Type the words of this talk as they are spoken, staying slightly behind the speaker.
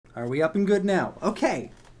Are we up and good now?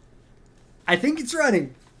 Okay. I think it's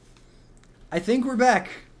running. I think we're back.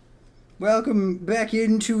 Welcome back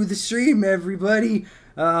into the stream, everybody.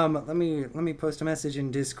 Let me post a message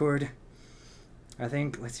in Discord. I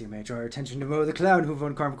think, let's see, may I draw our attention to Mo the Clown, who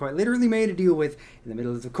Von Karma quite literally made a deal with in the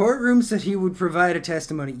middle of the courtroom, said he would provide a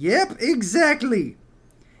testimony. Yep, exactly.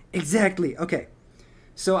 Exactly. Okay.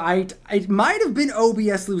 So it might have been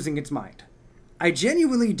OBS losing its mind. I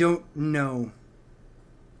genuinely don't know.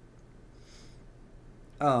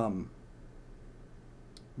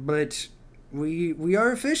 But we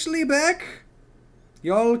are officially back.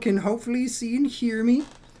 Y'all can hopefully see and hear me.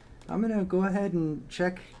 I'm gonna go ahead and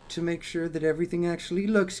check to make sure that everything actually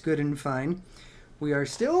looks good and fine. We are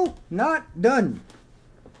still not done.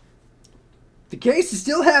 The case is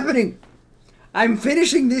still happening. I'm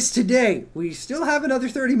finishing this today. We still have another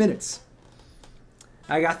 30 minutes.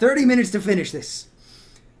 I got 30 minutes to finish this.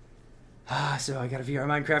 So I got a VR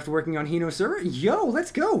Minecraft working on Hino server. Yo,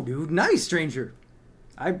 let's go, dude. Nice, stranger.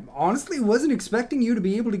 I honestly wasn't expecting you to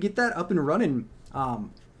be able to get that up and running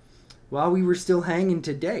while we were still hanging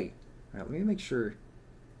today. All right, let me make sure.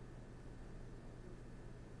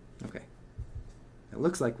 Okay. It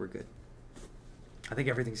looks like we're good. I think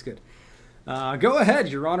everything's good. Go ahead,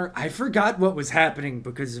 Your Honor. I forgot what was happening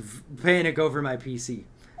because of panic over my PC.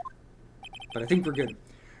 But I think we're good.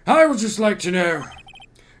 I would just like to know,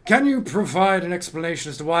 can you provide an explanation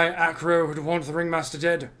as to why Acro would want the Ringmaster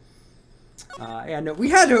dead? Yeah, no, we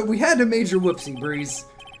had a major whoopsie, Breeze.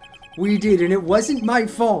 We did, and it wasn't my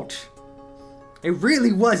fault. It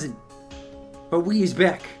really wasn't. But we is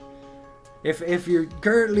back. If you're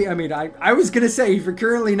currently, I mean, I was gonna say if you're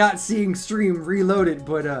currently not seeing stream, reload it,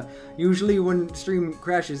 but usually when stream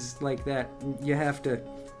crashes like that, you have to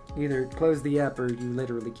either close the app or you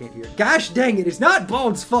literally can't hear it. Gosh dang it, it's not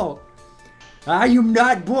Bald's fault. I am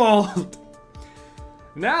not Bald.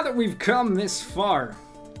 Now that we've come this far,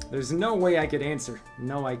 there's no way I could answer.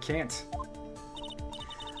 No, I can't.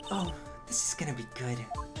 Oh, this is gonna be good.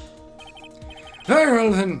 Very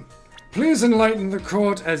well then. Please enlighten the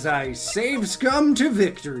court as I save scum to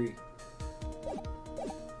victory.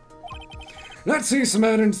 Let's see some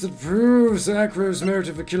evidence that proves Acro's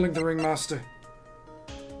motive for killing the Ringmaster.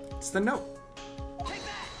 It's the note.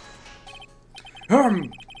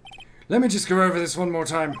 Let me just go over this one more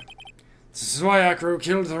time. This is why Acro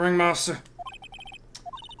killed the Ringmaster.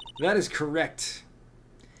 That is correct.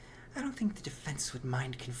 I don't think the defense would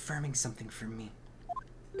mind confirming something for me.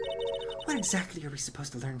 What exactly are we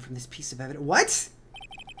supposed to learn from this piece of evidence? What?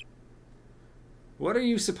 What are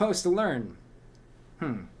you supposed to learn?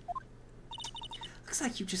 Looks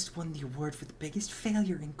like you just won the award for the biggest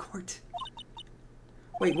failure in court.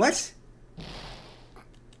 Wait, what?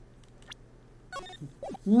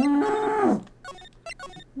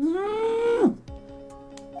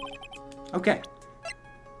 Okay.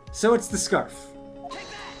 So it's the scarf.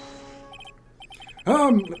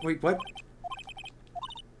 Wait, what?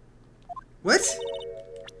 What?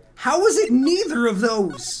 How was it neither of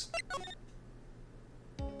those?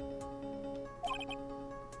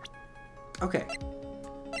 Okay.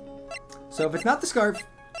 So if it's not the scarf,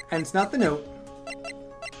 and it's not the note,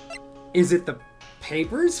 is it the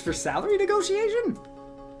papers for salary negotiation?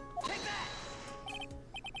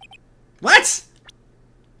 What?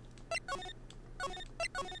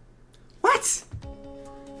 What?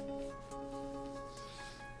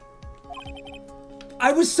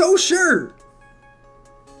 I was so sure.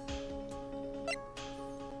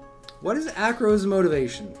 What is Acro's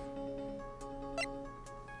motivation?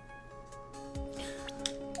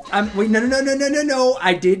 Wait, no.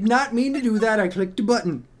 I did not mean to do that. I clicked a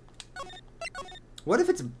button. What if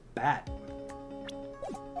it's bat?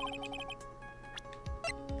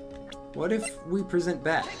 What if we present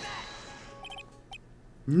bat?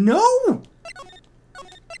 No!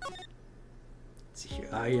 Let's see here.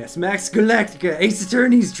 Ah, yes. Max Galactica. Ace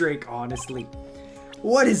Attorney's Drake, honestly.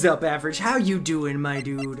 What is up, Average? How you doing, my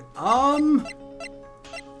dude?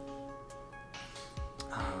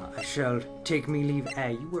 I shall take me leave.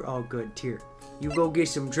 Hey, you were all good, Tier. You go get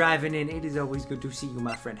some driving in. It is always good to see you,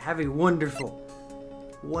 my friend. Have a wonderful,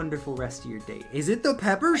 wonderful rest of your day. Is it the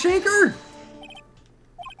pepper shaker?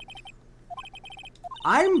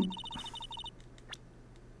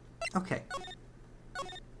 Okay.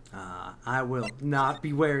 I will not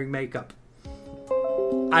be wearing makeup.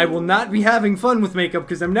 I will not be having fun with makeup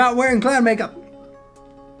because I'm not wearing clown makeup.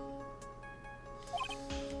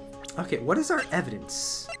 Okay, what is our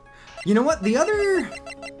evidence? You know what?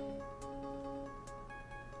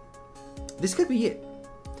 This could be it.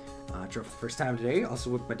 Drove for the first time today. Also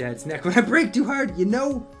whipped my dad's neck when I brake too hard. You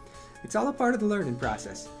know, it's all a part of the learning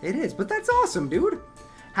process. It is, but that's awesome, dude.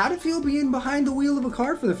 How'd it feel being behind the wheel of a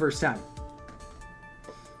car for the first time?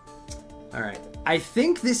 Alright, I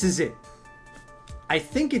think this is it. I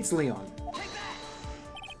think it's Leon.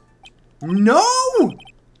 No!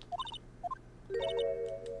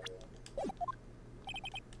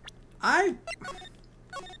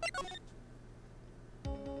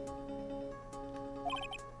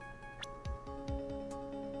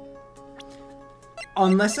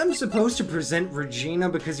 Unless I'm supposed to present Regina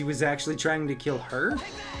because he was actually trying to kill her?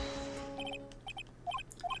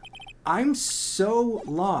 I'm so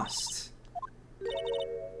lost.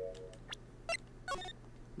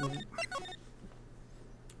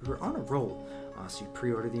 We're on a roll. So you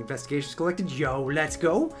pre-ordered the investigations collected. Yo, let's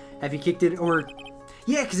go. Have you kicked it or...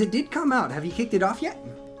 Yeah, because it did come out. Have you kicked it off yet?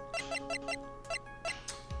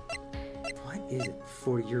 What is it?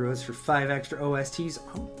 40 euros for 5 extra OSTs?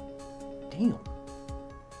 Oh, damn.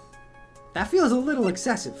 That feels a little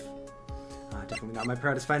excessive. Definitely not my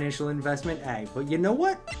proudest financial investment. Hey, but you know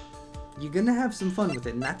what? You're gonna have some fun with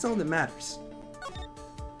it, and that's all that matters.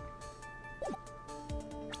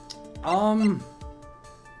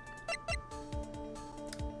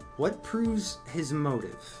 What proves his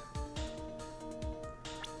motive?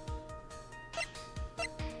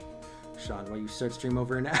 Sean, why you start stream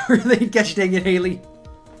over an hour late? Gosh dang it, Haley.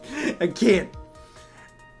 I can't.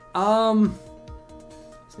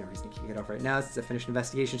 There's no reason to kick it off right now since I finished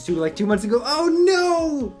investigations too like 2 months ago. Oh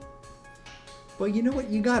no! Well, you know what?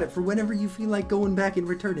 You got it for whenever you feel like going back and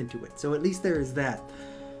returning to it. So at least there is that.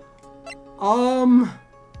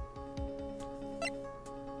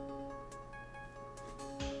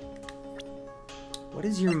 What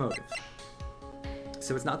is your motive?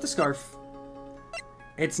 So it's not the scarf.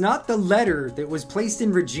 It's not the letter that was placed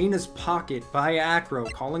in Regina's pocket by Acro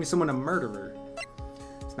calling someone a murderer.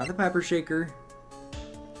 It's not the pepper shaker.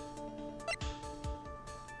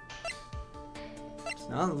 It's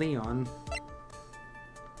not Leon.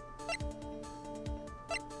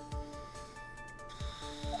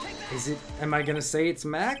 Is it... Am I gonna say it's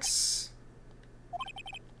Max?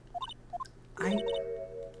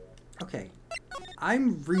 Okay.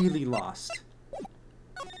 I'm really lost.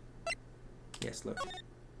 Yes, look.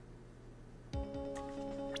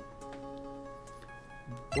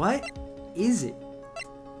 What is it?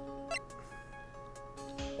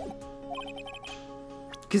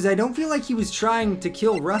 Because I don't feel like he was trying to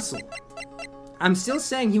kill Russell. I'm still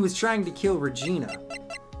saying he was trying to kill Regina.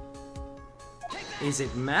 Is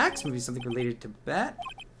it Max? Maybe something related to Bet?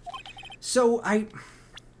 So I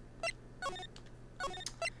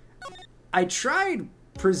tried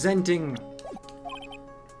presenting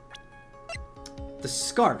the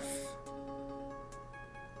scarf.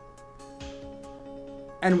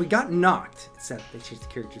 And we got knocked. It said they changed the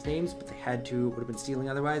characters' names, but they had to. It would have been stealing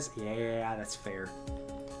otherwise. Yeah, that's fair.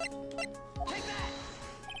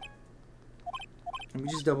 Let me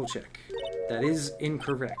just double check. That is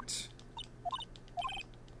incorrect.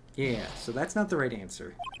 Yeah, so that's not the right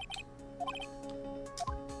answer.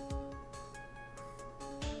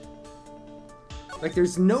 Like,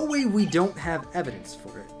 there's no way we don't have evidence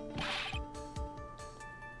for it.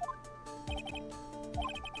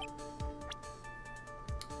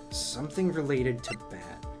 Something related to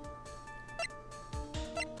Bat.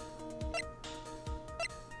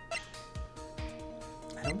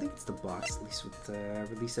 I don't think it's the box, at least with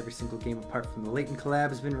release every single game apart from the Layton collab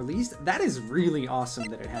has been released. That is really awesome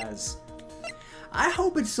that it has. I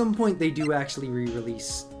hope at some point they do actually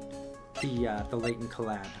re-release the Layton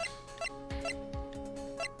collab.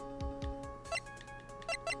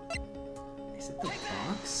 Is it the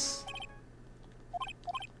box?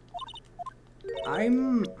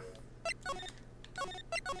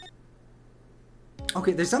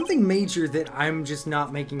 Okay, there's something major that I'm just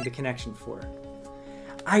not making the connection for.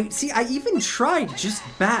 I even tried just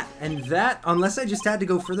Bat, and that, unless I just had to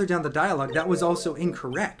go further down the dialogue, that was also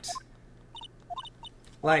incorrect.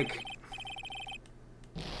 Like...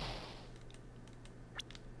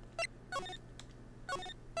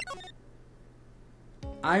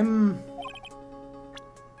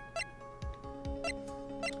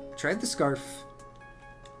 Tried the scarf.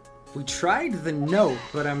 We tried the note,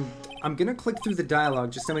 but I'm gonna click through the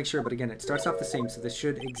dialogue just to make sure, but again, it starts off the same, so this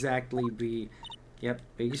should exactly be... Yep,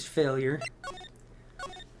 biggest failure.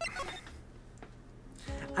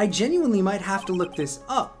 I genuinely might have to look this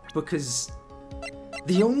up, because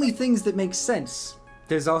the only things that make sense,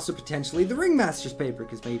 there's also potentially the Ringmaster's paper,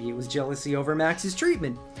 because maybe it was jealousy over Max's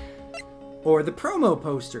treatment. Or the promo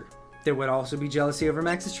poster. There would also be jealousy over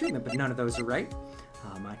Max's treatment, but none of those are right.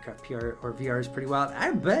 Minecraft PR or VR is pretty wild.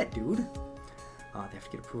 I bet, dude. They have to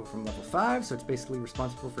get approval from level 5, so it's basically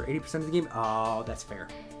responsible for 80% of the game. Oh, that's fair.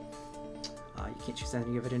 You can't choose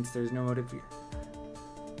any evidence. There's no motive here.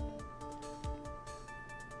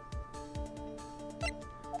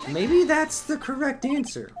 Maybe that's the correct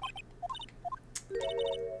answer.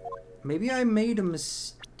 Maybe I made a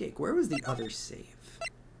mistake. Where was the other save?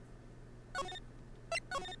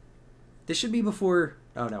 This should be before...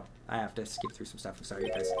 Oh, no. I have to skip through some stuff. I'm sorry,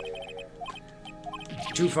 guys.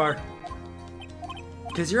 Too far.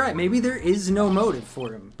 Because you're right. Maybe there is no motive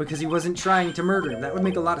for him. Because he wasn't trying to murder him. That would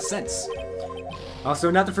make a lot of sense. Also,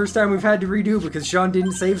 not the first time we've had to redo because Sean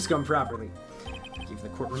didn't save Scum properly. Even the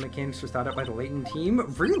courtroom mechanics were thought up by the Layton team.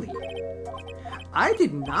 Really? I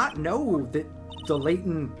did not know that the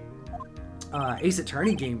Layton Ace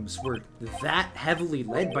Attorney games were that heavily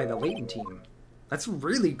led by the Layton team. That's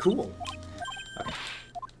really cool. Okay.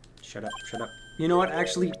 Shut up, shut up. You know what?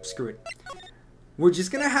 Actually, screw it. We're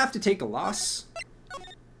just gonna have to take a loss.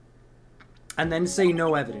 And then say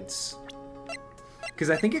no evidence. Because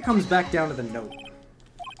I think it comes back down to the note.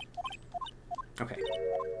 Okay.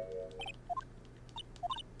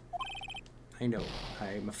 I know.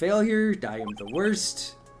 I'm a failure. I am the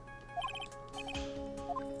worst.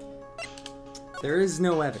 There is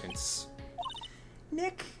no evidence.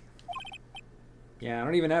 Nick? Yeah, I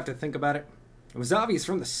don't even have to think about it. It was obvious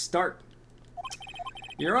from the start.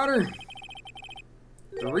 Your Honor,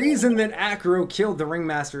 the reason that Acro killed the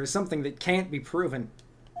Ringmaster is something that can't be proven.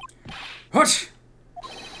 What?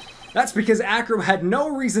 That's because Acro had no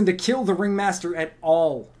reason to kill the Ringmaster at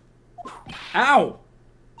all. Ow!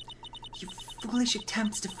 Your foolish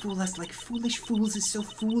attempts to fool us like foolish fools is so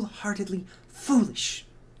foolhardily foolish.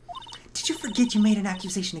 Did you forget you made an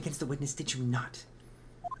accusation against the witness, did you not?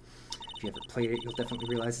 If you ever played it, you'll definitely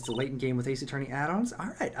realize it's a Layton game with Ace Attorney add-ons.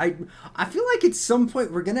 Alright, I feel like at some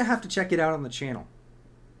point we're gonna have to check it out on the channel.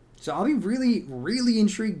 So I'll be really, really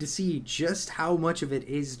intrigued to see just how much of it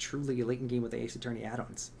is truly a Layton game with the Ace Attorney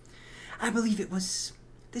add-ons. I believe it was...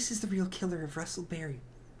 This is the real killer of Russell Berry,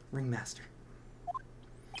 Ringmaster.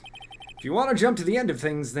 If you want to jump to the end of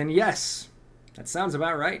things, then yes. That sounds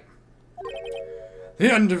about right.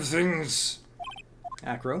 The end of things.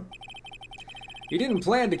 Acro. You didn't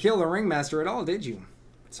plan to kill the Ringmaster at all, did you?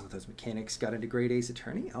 But some of those mechanics got into Great Ace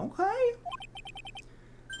Attorney? Okay.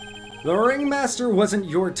 The Ringmaster wasn't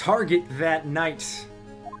your target that night.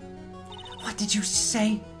 What did you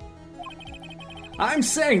say? I'm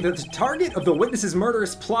saying that the target of the witness's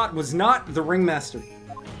murderous plot was not the Ringmaster.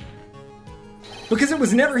 Because it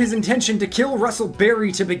was never his intention to kill Russell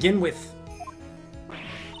Berry to begin with.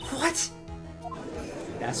 What?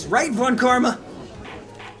 That's right, Von Karma.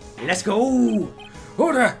 Let's go.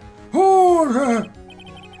 Order! Order!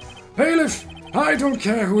 Bailiff, I don't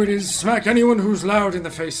care who it is. Smack anyone who's loud in the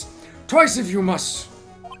face. Twice if you must.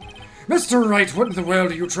 Mr. Wright, what in the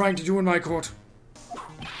world are you trying to do in my court?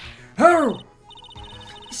 How?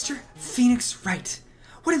 Mr. Phoenix Wright,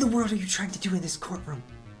 what in the world are you trying to do in this courtroom?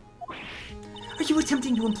 Are you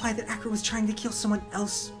attempting to imply that Acro was trying to kill someone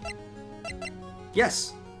else?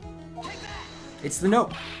 Yes. It's the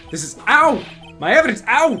note. This is... Ow! My evidence!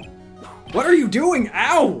 Ow! What are you doing?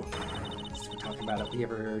 Ow! We're talking about it. We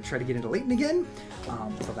ever try to get into Layton again?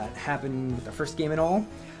 So that happened with the first game and all.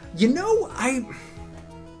 You know, I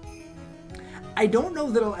don't know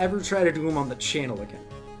that I'll ever try to do them on the channel again.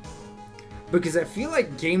 Because I feel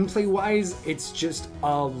like gameplay-wise, it's just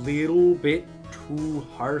a little bit too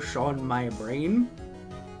harsh on my brain.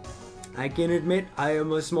 I can admit I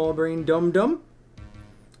am a small brain dum-dum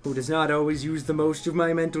who does not always use the most of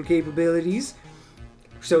my mental capabilities.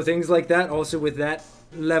 So things like that, also with that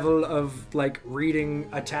level of, like, reading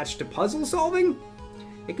attached to puzzle solving,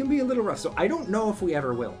 it can be a little rough. So I don't know if we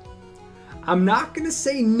ever will. I'm not going to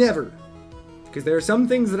say never, because there are some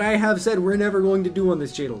things that I have said we're never going to do on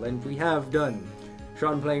this channel, and we have done.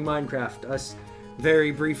 Sean playing Minecraft, us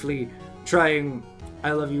very briefly trying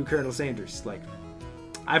I Love You, Colonel Sanders. Like,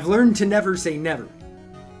 I've learned to never say never.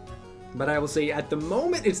 But I will say, at the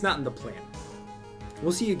moment, it's not in the plan.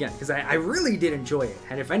 We'll see again, because I really did enjoy it.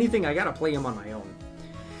 And if anything, I gotta play him on my own.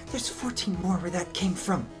 There's 14 more where that came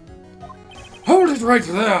from. Hold it right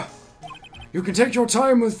there! You can take your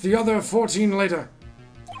time with the other 14 later.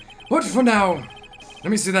 But for now, let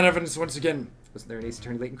me see that evidence once again. Wasn't there an Ace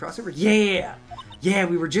Attorney Layton crossover? Yeah! Yeah,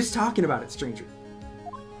 we were just talking about it, stranger.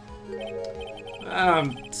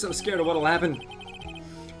 I'm so scared of what'll happen.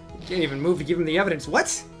 You can't even move to give him the evidence.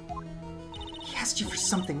 What? He asked you for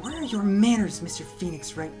something. Where are your manners, Mr.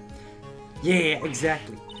 Phoenix Wright? Yeah,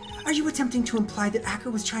 exactly. Are you attempting to imply that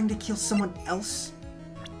Acro was trying to kill someone else?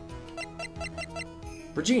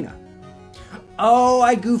 Regina. Oh,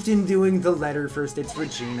 I goofed in doing the letter first. It's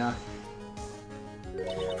Regina.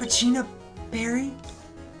 Regina Berry?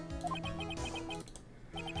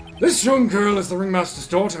 This young girl is the ringmaster's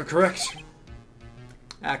daughter, correct?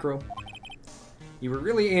 Acro, you were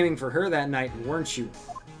really aiming for her that night, weren't you?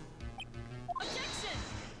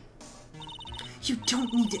 You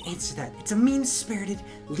don't need to answer that. It's a mean-spirited,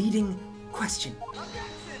 leading question.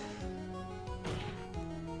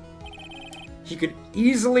 He could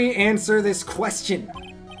easily answer this question.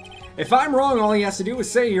 If I'm wrong, all he has to do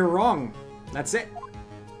is say you're wrong. That's it.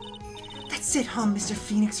 That's it, huh, Mr.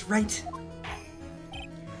 Phoenix, Wright?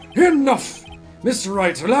 Enough! Mr.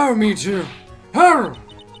 Wright, allow me to... Arr!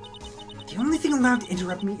 The only thing allowed to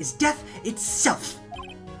interrupt me is death itself.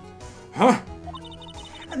 Huh?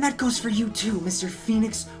 And that goes for you too, Mr.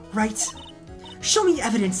 Phoenix, Wright. Show me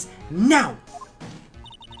evidence, now!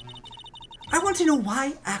 I want to know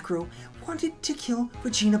why Acro wanted to kill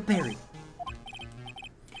Regina Berry.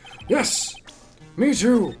 Yes! Me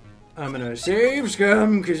too! I'm gonna save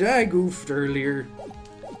scum because I goofed earlier.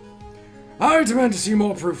 I demand to see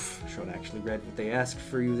more proof. Should have actually read what they asked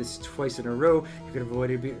for you this twice in a row. You could avoid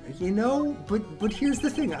it. You know, but here's the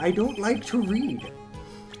thing. I don't like to read.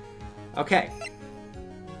 Okay.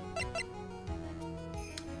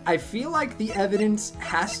 I feel like the evidence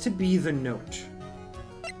has to be the note.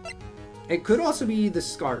 It could also be the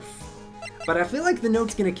scarf. But I feel like the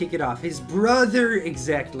note's gonna kick it off. His brother,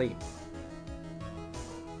 exactly.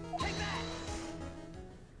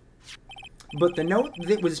 But the note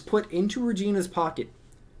that was put into Regina's pocket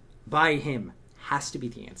by him has to be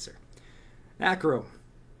the answer. Acro,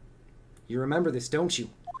 you remember this, don't you?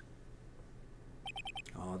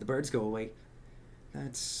 Oh, the birds go away.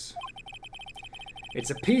 It's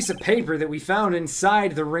a piece of paper that we found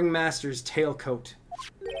inside the ringmaster's tailcoat.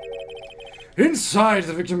 Inside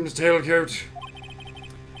the victim's tailcoat.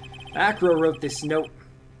 Acro wrote this note.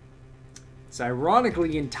 It's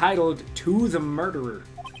ironically entitled, "To the Murderer."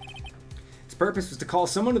 Its purpose was to call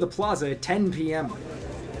someone to the plaza at 10 p.m.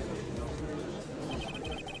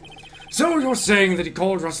 So you're saying that he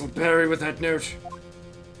called Russell Berry with that note?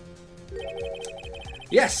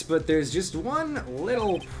 Yes, but there's just one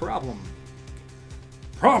little problem.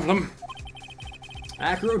 Problem?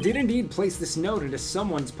 Acro did indeed place this note into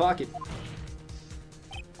someone's pocket.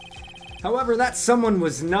 However, that someone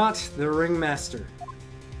was not the ringmaster.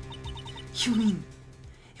 You mean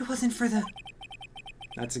it wasn't for the...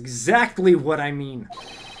 That's exactly what I mean.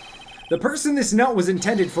 The person this note was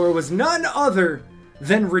intended for was none other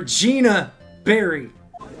than Regina Berry.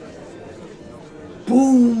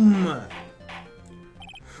 Boom!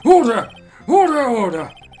 Order! Order!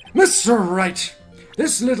 Order! Mr. Wright!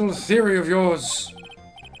 This little theory of yours...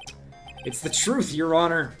 It's the truth, Your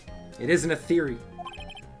Honor. It isn't a theory.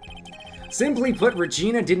 Simply put,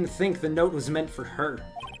 Regina didn't think the note was meant for her.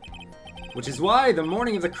 Which is why, the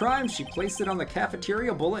morning of the crime, she placed it on the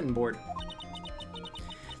cafeteria bulletin board.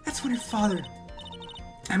 That's when her father...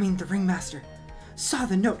 the ringmaster... saw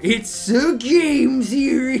the note. It's a game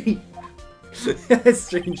theory!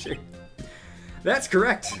 Stranger. That's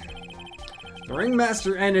correct. The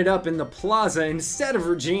ringmaster ended up in the plaza instead of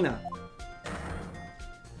Regina.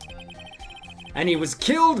 And he was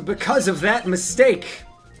killed because of that mistake,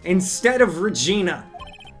 instead of Regina.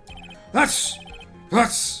 That's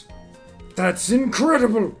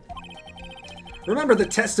incredible! Remember the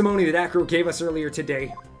testimony that Acro gave us earlier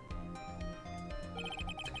today?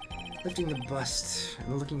 Lifting the bust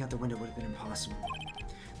and looking out the window would have been impossible.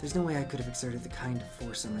 There's no way I could have exerted the kind of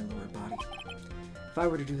force on my lower body. If I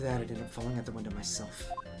were to do that, I'd end up falling out the window myself.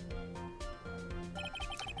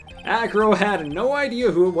 Acro had no idea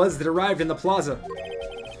who it was that arrived in the plaza,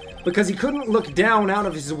 because he couldn't look down out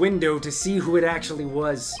of his window to see who it actually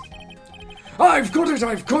was. I've got it!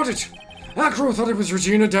 I've got it! Acro thought it was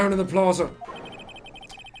Regina down in the plaza.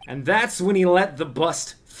 And that's when he let the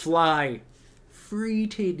bust fly. Free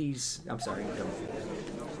titties. I'm sorry, I'm done.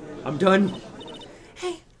 I'm done.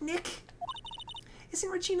 Hey, Nick. Isn't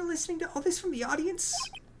Regina listening to all this from the audience?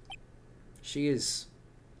 She is.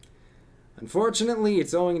 Unfortunately,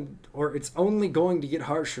 it's only going to get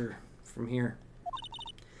harsher from here.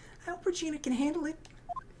 I hope Regina can handle it.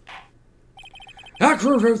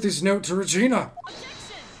 Acro wrote this note to Regina.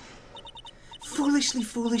 Foolishly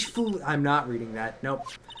foolish fool. I'm not reading that. Nope.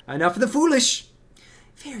 Enough of the foolish.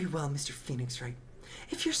 Very well, Mr. Phoenix Wright.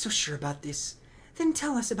 If you're so sure about this, then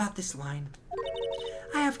tell us about this line.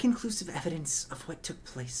 I have conclusive evidence of what took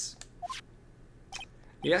place.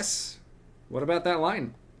 Yes? What about that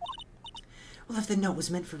line? Well, if the note was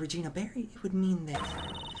meant for Regina Berry, it would mean that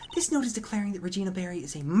this note is declaring that Regina Berry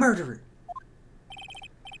is a murderer.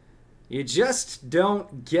 You just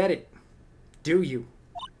don't get it, do you?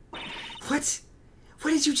 What?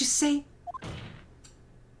 What did you just say?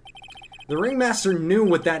 The ringmaster knew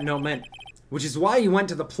what that note meant. which is why he went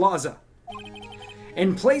to the plaza.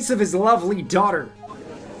 In place of his lovely daughter.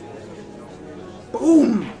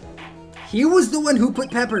 Boom! He was the one who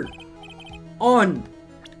put pepper on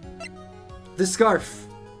the scarf.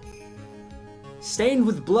 Stained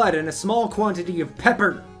with blood and a small quantity of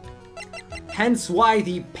pepper. Hence why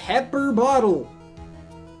the pepper bottle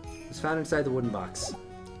was found inside the wooden box.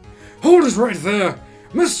 Hold it right there!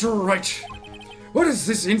 Mr. Wright! What is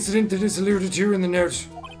this incident that is alluded to in the note?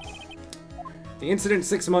 The incident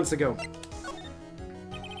 6 months ago.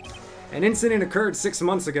 An incident occurred 6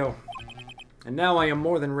 months ago. And now I am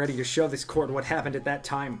more than ready to show this court what happened at that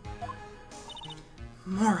time.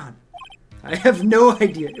 Moron. I have no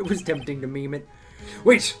idea. It was tempting to meme it.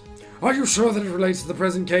 Wait, are you sure that it relates to the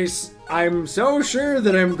present case? I'm so sure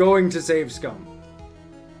that I'm going to save scum.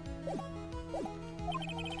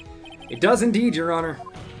 It does indeed, Your Honor.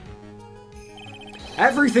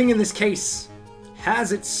 Everything in this case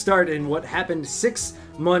has its start in what happened 6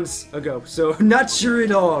 months ago, so not sure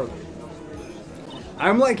at all.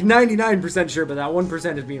 I'm like 99% sure, but that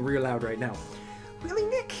 1% is being real loud right now. Really,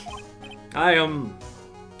 Nick? I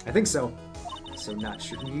think so. So not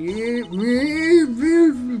sure. Yeah.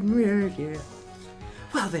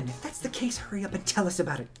 Well then, if that's the case, hurry up and tell us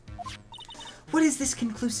about it. What is this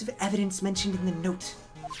conclusive evidence mentioned in the note?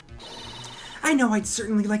 I know I'd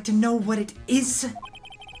certainly like to know what it is.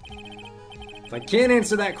 If I can't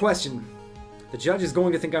answer that question, the judge is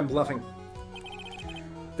going to think I'm bluffing.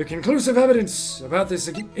 The conclusive evidence about this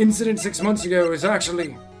incident 6 months ago is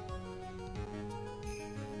actually...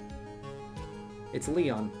 It's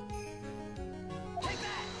Leon.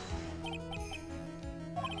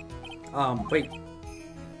 Wait.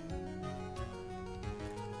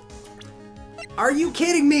 Are you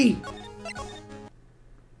kidding me?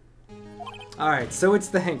 Alright, so it's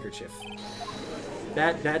the handkerchief.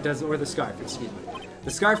 That doesn't, or the scarf, excuse me.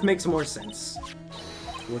 The scarf makes more sense.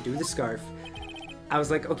 We'll do the scarf. I was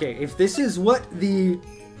like, okay, if this is what the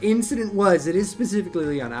incident was, it is specifically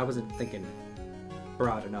Leon. I wasn't thinking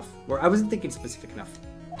broad enough. Or I wasn't thinking specific enough.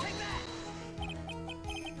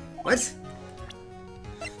 What?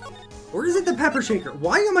 Or is it the pepper shaker?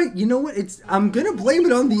 Why am I... You know what? I'm gonna blame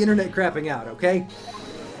it on the internet crapping out, okay?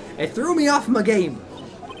 It threw me off my game.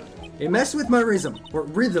 It messed with my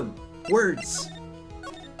rhythm. Words.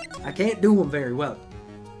 I can't do them very well.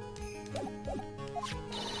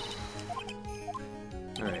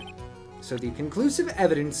 Alright. So the conclusive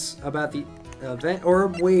evidence about the event... Or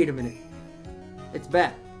wait a minute. It's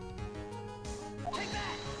bad.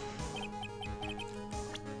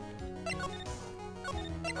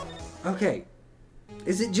 Okay.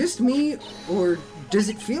 Is it just me, or does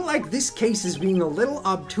it feel like this case is being a little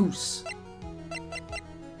obtuse?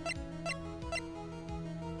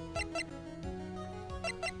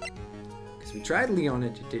 Because we tried Leon,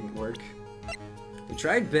 it didn't work. We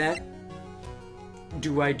tried Bet.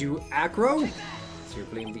 Do I do Acro? So you're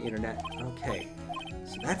blaming the internet. Okay.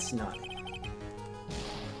 So that's not it.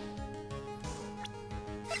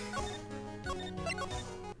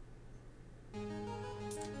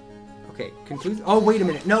 Okay, oh, wait a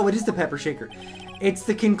minute. No, it is the pepper shaker. It's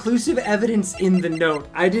the conclusive evidence in the note.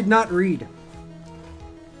 I did not read.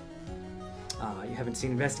 You haven't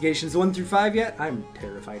seen Investigations 1 through 5 yet? I'm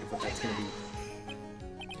terrified of what that's going to be.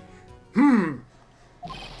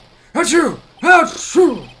 Achoo!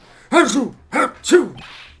 Achoo! Achoo! Achoo!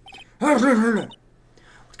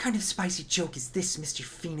 What kind of spicy joke is this, Mr.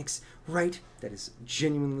 Phoenix? Right? That is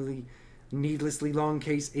genuinely, needlessly long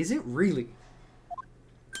case. Is it really?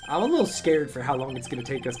 I'm a little scared for how long it's going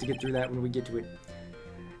to take us to get through that when we get to it.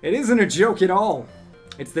 It isn't a joke at all.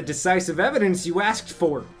 It's the decisive evidence you asked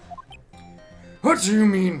for. What do you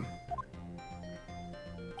mean?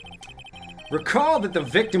 Recall that the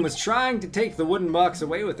victim was trying to take the wooden box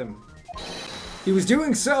away with him. He was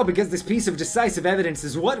doing so because this piece of decisive evidence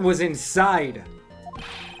is what was inside.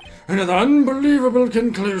 Another unbelievable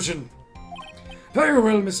conclusion. Very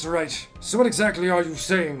well, Mr. Wright. So what exactly are you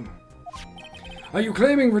saying? Are you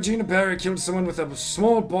claiming Regina Barry killed someone with a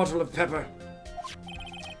small bottle of pepper?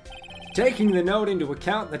 Taking the note into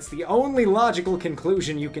account, that's the only logical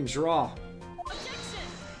conclusion you can draw.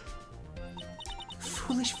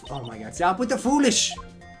 Foolish. Oh my god, stop with the foolish!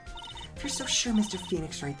 If you're so sure, Mr.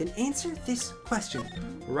 Phoenix, right, then answer this question.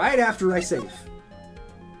 Right after I save.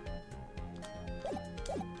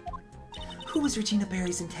 Who was Regina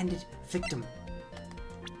Barry's intended victim?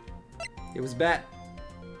 It was Bat.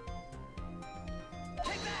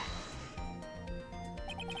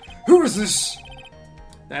 Who is this?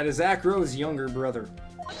 That is Acro's younger brother.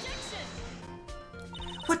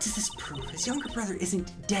 What does this prove? His younger brother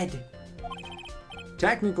isn't dead.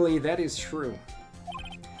 Technically, that is true.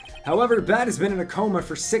 However, Bat has been in a coma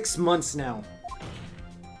for 6 months now.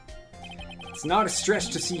 It's not a stretch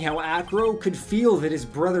to see how Acro could feel that his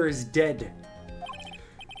brother is dead.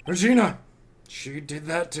 Regina, she did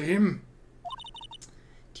that to him.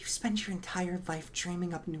 Do you spend your entire life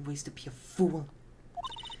dreaming up new ways to be a fool?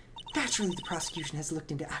 Naturally, the prosecution has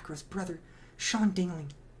looked into Acro's brother, Sean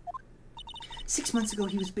Dingling. 6 months ago,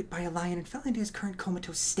 he was bit by a lion and fell into his current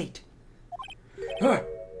comatose state.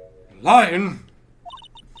 Lion?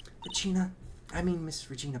 Miss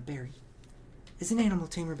Regina Berry, is an animal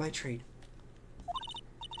tamer by trade.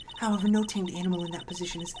 However, no tamed animal in that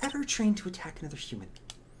position is ever trained to attack another human.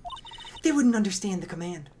 They wouldn't understand the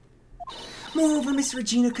command. Moreover, Miss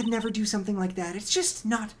Regina could never do something like that. It's just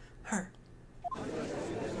not her.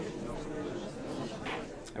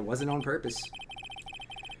 It wasn't on purpose.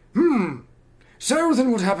 So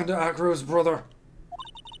then what happened to Acro's brother?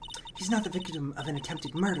 He's not the victim of an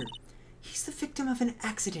attempted murder. He's the victim of an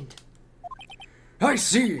accident. I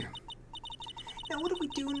see. Now what do we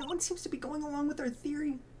do? No one seems to be going along with our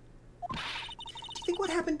theory. Do you think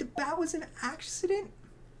what happened to Bat was an accident?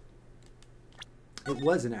 It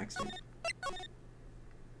was an accident.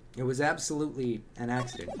 It was absolutely an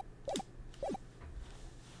accident.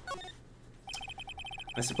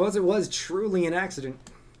 I suppose it was truly an accident.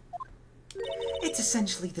 It's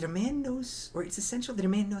essential that a man knows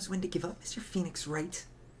when to give up, Mr. Phoenix, Wright.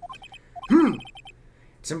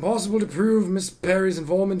 It's impossible to prove Miss Perry's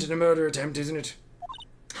involvement in a murder attempt, isn't it?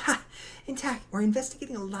 Ha! Or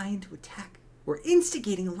instigating a lion to attack.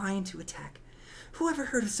 Who ever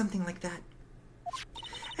heard of something like that?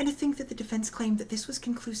 And to think that the defense claimed that this was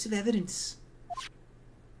conclusive evidence.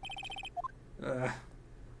 A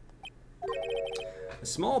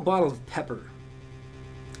small bottle of pepper.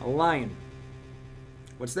 A lion.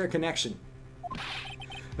 What's their connection?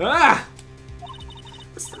 Ah!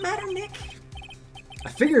 What's the matter, Nick? I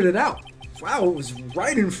figured it out. Wow, it was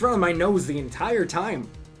right in front of my nose the entire time.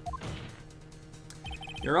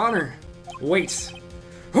 Your Honor, wait.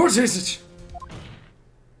 What is it?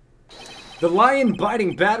 The lion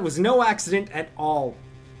biting Bat was no accident at all.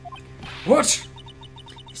 What?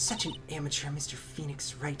 You're such an amateur, Mr.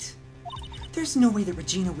 Phoenix, Wright. There's no way that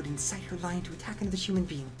Regina would incite her lion to attack another human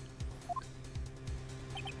being.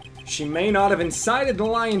 She may not have incited the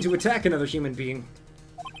lion to attack another human being,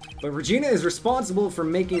 but Regina is responsible for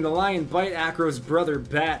making the lion bite Acro's brother,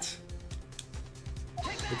 Bat.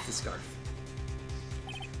 It's the scarf.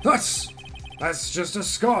 That's just a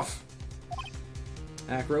scarf.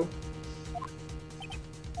 Acro.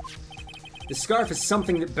 The scarf is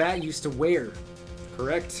something that Bat used to wear,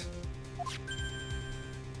 correct?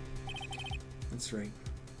 That's right.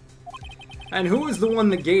 And who was the one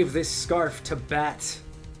that gave this scarf to Bat?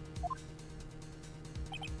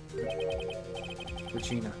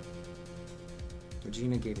 Regina.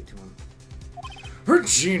 Regina gave it to him.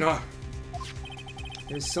 Regina!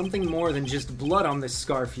 There's something more than just blood on this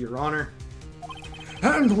scarf, Your Honor.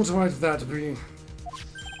 And what might that be?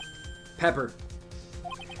 Pepper.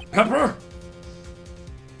 Pepper?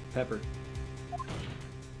 Pepper.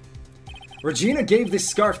 Regina gave this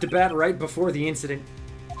scarf to Bat right before the incident,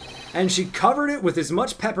 and she covered it with as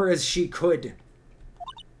much pepper as she could.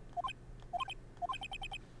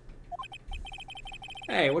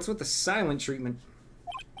 Hey, what's with the silent treatment?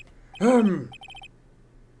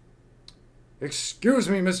 Excuse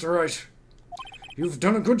me, Mr. Wright. You've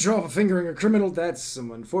done a good job of fingering a criminal. That's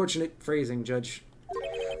some unfortunate phrasing, Judge.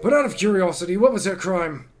 But out of curiosity, what was her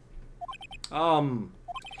crime?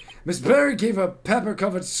 Miss Berry gave a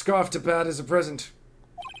pepper-covered scarf to Bat as a present.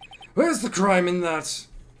 Where's the crime in that?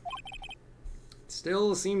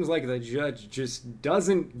 Still seems like the judge just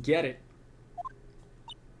doesn't get it.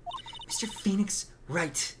 Mr. Phoenix,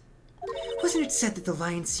 Wright. Wasn't it said that the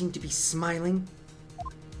lion seemed to be smiling?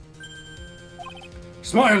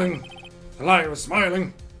 Smiling. The lion was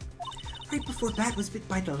smiling. Right before Bat was bit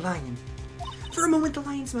by the lion. For a moment, the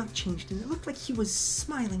lion's mouth changed, and it looked like he was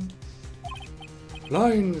smiling.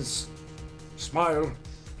 Lions smile.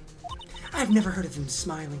 I've never heard of them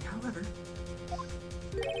smiling, however.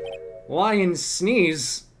 Lions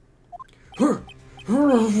sneeze.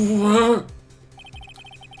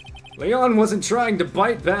 Leon wasn't trying to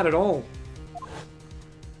bite Bat at all.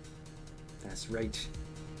 That's right.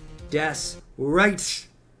 That's right.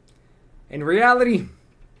 In reality,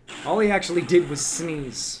 all he actually did was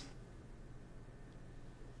sneeze.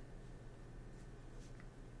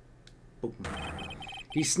 Boom.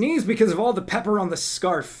 He sneezed because of all the pepper on the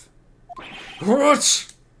scarf.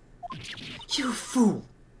 What? You fool!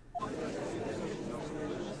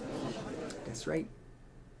 That's right.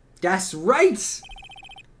 That's right!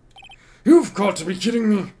 You've got to be kidding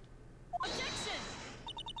me.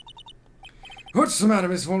 What's the matter,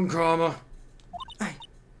 Miss Von Karma?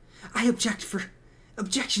 I object for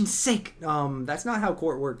objection's sake. That's not how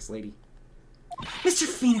court works, lady. Mr.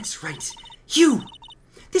 Phoenix Wright, you!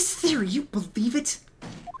 This theory, you believe it?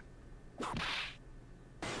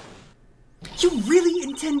 You really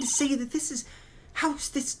intend to say that this is how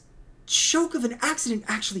this choke of an accident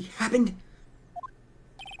actually happened?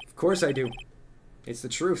 Of course I do. It's the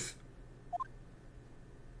truth.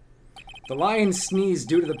 The lion sneezed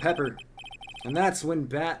due to the pepper, and that's when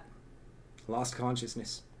Bat lost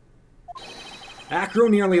consciousness. Acro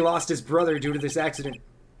nearly lost his brother due to this accident.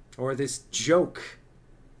 Or this joke,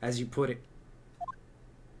 as you put it.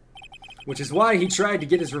 Which is why he tried to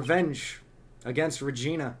get his revenge against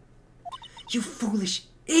Regina. You foolish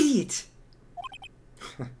idiot!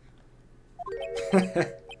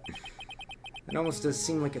 It almost does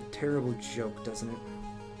seem like a terrible joke, doesn't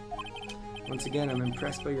it? Once again, I'm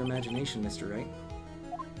impressed by your imagination, Mr. Wright.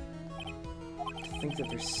 To think that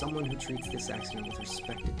there's someone who treats this accident with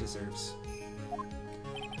respect it deserves.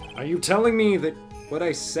 Are you telling me that what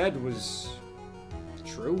I said was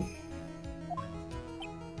true?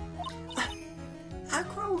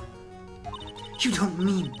 Acro? You don't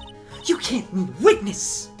mean... You can't mean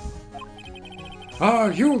witness!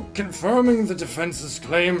 Are you confirming the defense's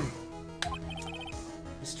claim?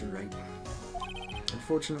 Mr. Wright,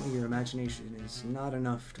 unfortunately your imagination is not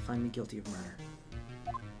enough to find me guilty of murder.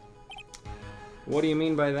 What do you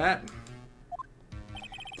mean by that?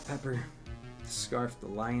 The pepper, the scarf, the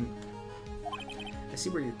lion. I see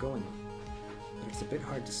where you're going, but it's a bit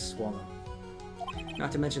hard to swallow.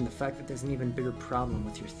 Not to mention the fact that there's an even bigger problem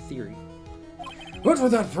with your theory. What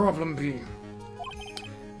would that problem be?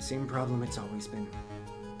 The same problem it's always been.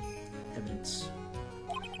 Evidence.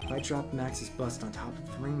 If I dropped Max's bust on top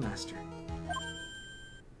of the ringmaster,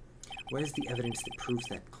 where's the evidence that proves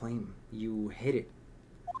that claim? You hid it.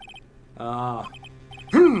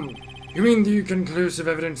 You mean the conclusive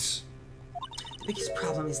evidence? The biggest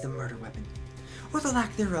problem is the murder weapon. Or the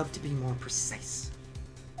lack thereof, to be more precise.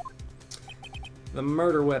 The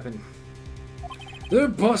murder weapon. The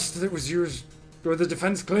bust that was used, or the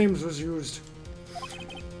defense claims was used.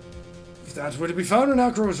 If that were to be found in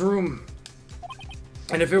Acro's room,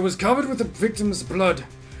 and if it was covered with the victim's blood,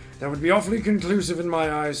 that would be awfully conclusive in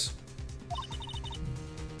my eyes.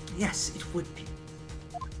 Yes, it would be.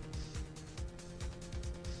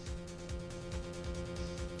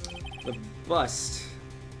 The bust.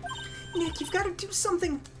 Nick, you've got to do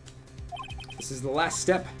something. This is the last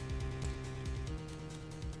step.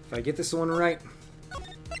 If I get this one right,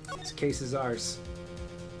 this case is ours.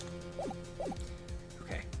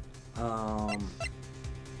 Okay.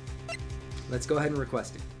 Let's go ahead and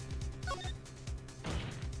request it.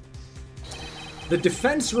 The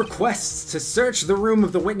defense requests to search the room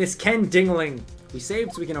of the witness Ken Dingling. We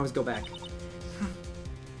saved, so we can always go back.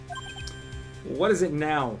 What is it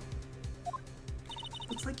now?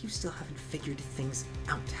 Looks like you still haven't figured things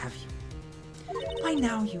out, have you? By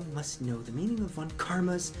now, you must know the meaning of Von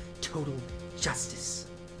Karma's total justice.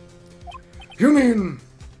 You mean...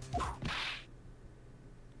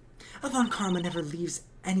 A Von Karma never leaves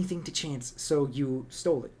anything to chance. So you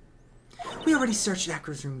stole it. We already searched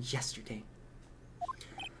Acro's room yesterday.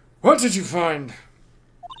 What did you find?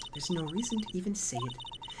 There's no reason to even say it.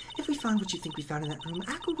 If we found what you think we found in that room,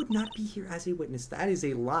 Acro would not be here as a witness. That is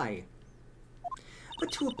a lie.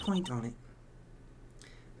 But to a point on it,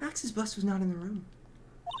 Max's bust was not in the room.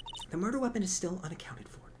 The murder weapon is still unaccounted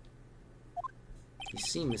for. You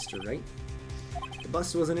see, Mr. Wright, the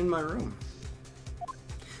bust wasn't in my room.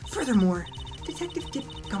 Furthermore, Detective Dick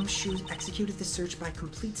Gumshoe executed the search by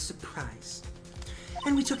complete surprise.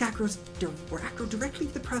 And we took Acro directly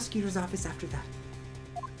to the prosecutor's office after that.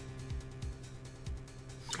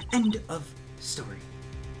 End of story.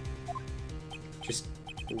 Just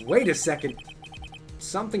wait a second.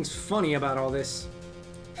 Something's funny about all this.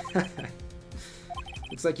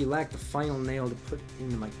 Looks like you lack the final nail to put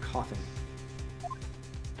into my coffin.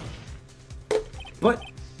 But,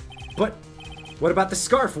 what about the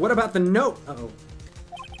scarf? What about the note? Uh-oh.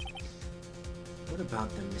 What about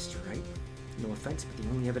them, Mr. Wright? No offense, but the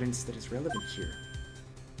only evidence that is relevant here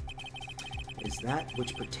is that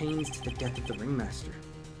which pertains to the death of the ringmaster.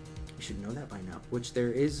 You should know that by now. Which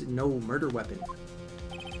there is no murder weapon.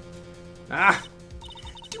 Ah!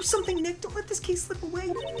 Do something, Nick. Don't let this case slip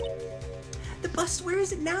away. The bust, where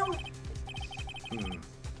is it now?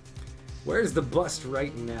 Where's the bust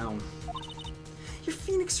right now? You're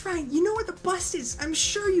Phoenix Wright. You know where the bust is. I'm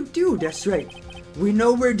sure you do. That's right. We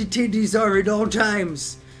know where the titties are at all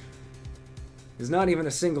times. There's not even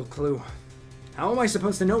a single clue. How am I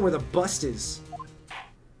supposed to know where the bust is?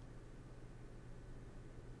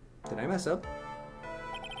 Did I mess up?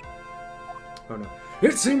 Oh no.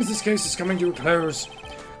 It seems this case is coming to a close.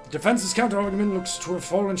 The defense's counter-argument looks to have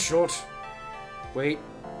fallen short. Wait.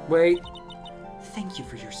 Thank you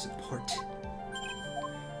for your support.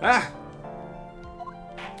 Ah!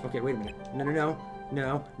 Okay, wait a minute. No.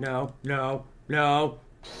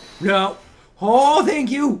 Oh, thank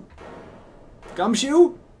you!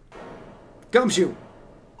 Gumshoe?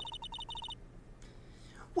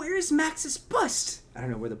 Where is Max's bust? I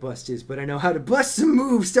don't know where the bust is, but I know how to bust some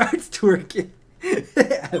moves. Starts twerking.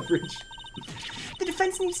 Average. The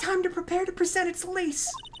defense needs time to prepare to present its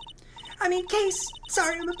lace. I mean, case.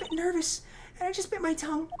 Sorry, I'm a bit nervous. And I just bit my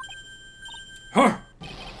tongue. Huh!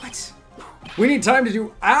 What? We need time to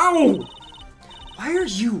do. Ow! Why are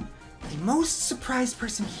you the most surprised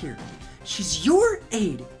person here? She's your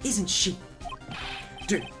aide, isn't she?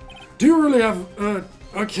 Do you really have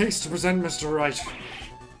a case to present, Mr. Wright?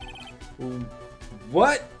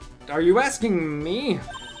 What? Are you asking me?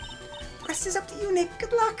 The rest is up to you, Nick.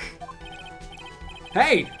 Good luck.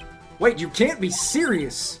 Hey! Wait, you can't be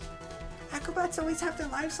serious! Acrobats always have their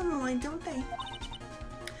lives on the line, don't they?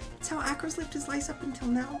 It's how Acro's lived his life up until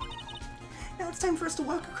now. Now it's time for us to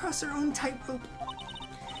walk across our own tightrope.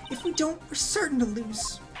 If we don't, we're certain to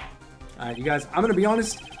lose. Alright, you guys, I'm gonna be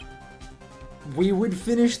honest. We would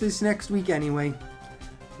finish this next week anyway.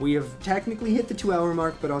 We have technically hit the 2-hour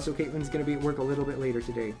mark, but also Caitlin's gonna be at work a little bit later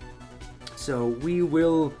today. So we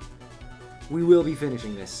will be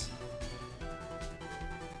finishing this.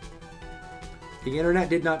 The internet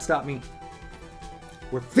did not stop me.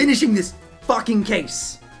 We're finishing this fucking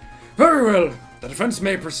case! Very well. The defense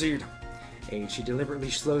may proceed. Aid. She deliberately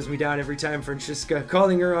slows me down every time, Francesca.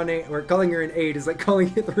 Calling her an aid is like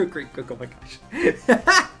calling it the great cook. Oh my gosh.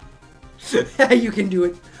 You can do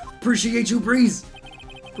it. Appreciate you, Breeze.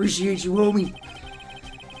 Appreciate you, homie.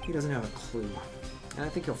 He doesn't have a clue. And I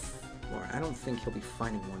don't think he'll be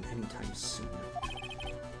finding one anytime soon.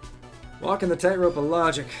 Walking the tightrope of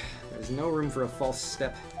logic. There's no room for a false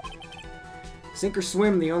step. Sink or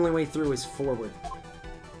swim, the only way through is forward.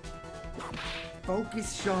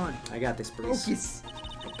 Focus, Sean. I got this, Breeze. Focus.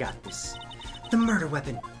 I got this. The murder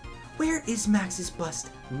weapon. Where is Max's bust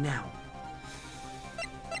now?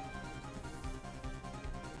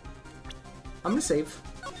 I'm gonna save.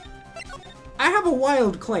 I have a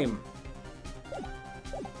wild claim.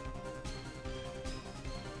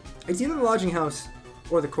 It's either the lodging house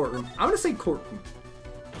or the courtroom. I'm gonna say courtroom.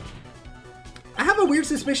 I have a weird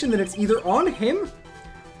suspicion that it's either on him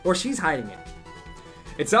or she's hiding it.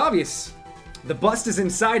 It's obvious. The bust is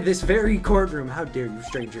inside this very courtroom. How dare you,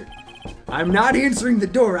 stranger? I'm not answering the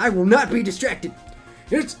door. I will not be distracted.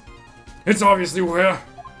 It's obviously where.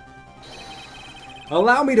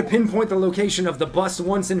 Allow me to pinpoint the location of the bust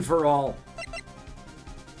once and for all.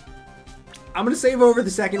 I'm gonna save over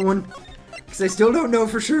the second one, because I still don't know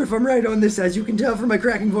for sure if I'm right on this, as you can tell from my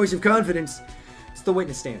cracking voice of confidence. It's the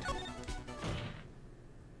witness stand.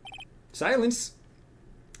 Silence.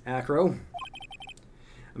 Acro.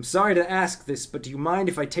 I'm sorry to ask this, but do you mind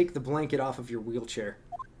if I take the blanket off of your wheelchair?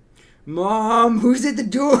 Mom, who's at the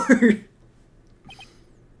door?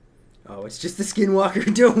 Oh, it's just the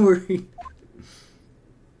skinwalker, don't worry.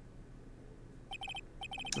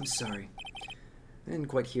 I'm sorry. I didn't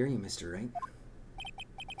quite hear you, Mr. Wright.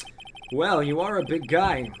 Well, you are a big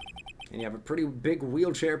guy, and you have a pretty big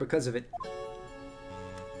wheelchair because of it.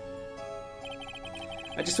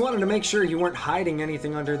 I just wanted to make sure you weren't hiding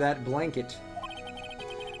anything under that blanket.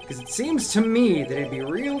 Because it seems to me that it'd be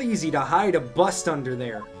real easy to hide a bust under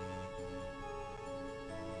there.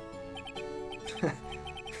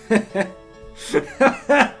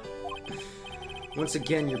 Once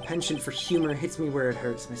again, your penchant for humor hits me where it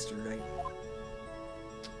hurts, Mr. Wright.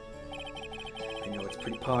 I know it's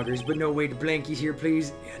pretty poggers, but no way to blanket here,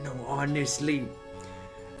 please. Yeah, no, honestly.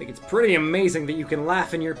 I think it's pretty amazing that you can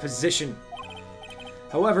laugh in your position.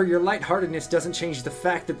 However, your lightheartedness doesn't change the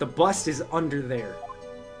fact that the bust is under there.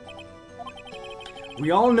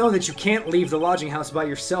 We all know that you can't leave the lodging house by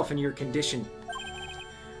yourself in your condition.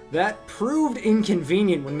 That proved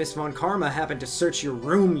inconvenient when Miss Von Karma happened to search your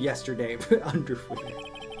room yesterday. Underwear.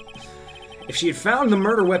 If she had found the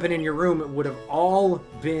murder weapon in your room, it would have all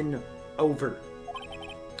been over.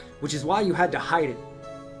 Which is why you had to hide it.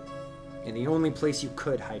 And the only place you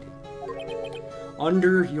could hide it.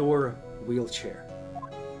 Under your wheelchair.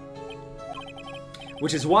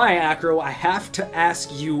 Which is why, Acro, I have to ask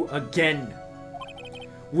you again.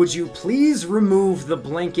 Would you please remove the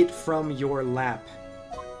blanket from your lap?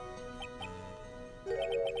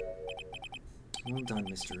 Well done,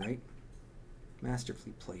 Mr. Wright.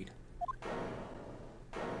 Masterfully played.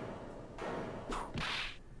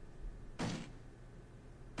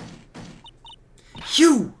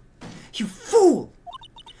 You! You fool!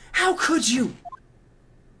 How could you?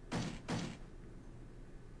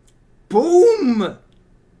 Boom!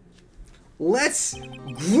 Let's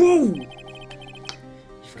go!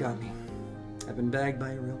 You've got me. I've been bagged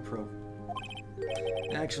by a real pro.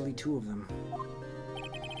 Actually, two of them.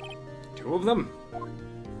 Two of them?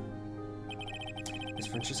 There's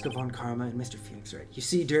Francisco von Karma and Mr. Phoenix Wright. You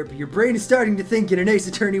see, Derp, your brain is starting to think in an Ace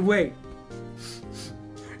Attorney way.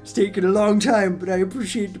 It's taken a long time, but I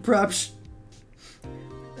appreciate the props.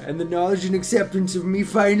 And the knowledge and acceptance of me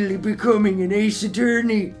finally becoming an Ace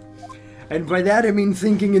Attorney. And by that I mean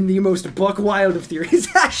thinking in the most buck wild of theories.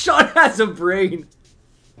 Sean has a brain.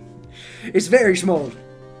 It's very small.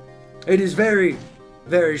 It is very,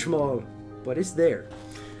 very small. But it's there.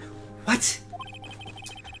 What?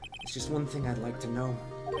 There's just one thing I'd like to know.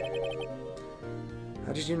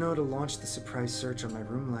 How did you know to launch the surprise search on my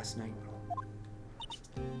room last night?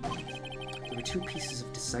 There were two pieces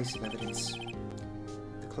of decisive evidence.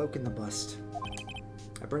 The cloak and the bust.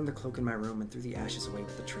 I burned the cloak in my room and threw the ashes away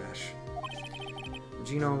with the trash.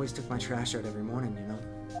 Regina always took my trash out every morning, you know.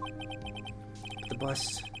 But the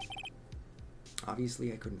bust...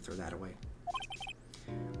 Obviously, I couldn't throw that away.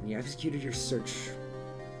 When you executed your search,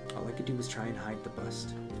 all I could do was try and hide the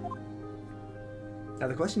bust. Now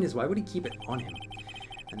the question is, why would he keep it on him?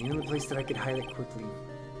 And the only place that I could hide it quickly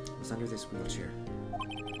was under this wheelchair.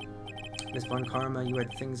 Miss Von Karma, you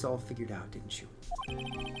had things all figured out, didn't you?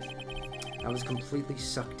 I was completely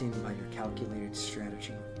sucked in by your calculated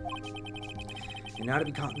strategy. And now to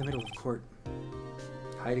be caught in the middle of court,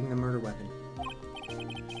 hiding the murder weapon.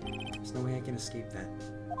 There's no way I can escape that.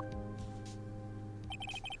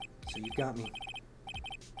 So you've got me.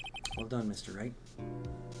 Well done, Mr. Wright.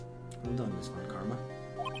 Well done, Miss Von Karma.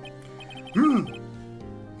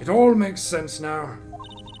 It all makes sense now.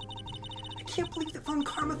 I can't believe that Von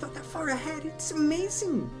Karma thought that far ahead. It's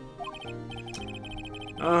amazing.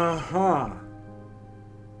 Uh-huh.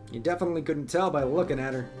 You definitely couldn't tell by looking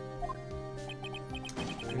at her.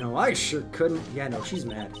 You know, I sure couldn't. Yeah, no, she's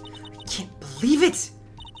mad. I can't believe it.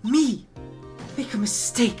 Me. Make a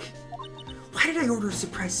mistake. Why did I order a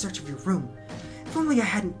surprise search of your room? If only I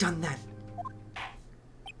hadn't done that.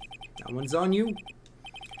 That one's on you.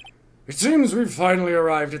 It seems we've finally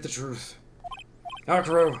arrived at the truth.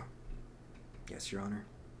 Acro, Yes, Your Honor.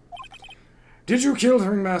 did you kill the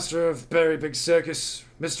ringmaster of Berry Big Circus,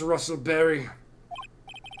 Mr. Russell Berry?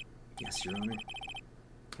 Yes, Your Honor.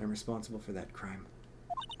 I'm responsible for that crime.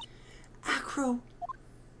 Acro.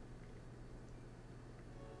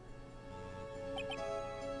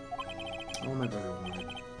 All my brother wanted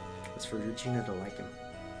was for Regina to like him.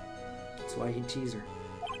 That's why he'd tease her.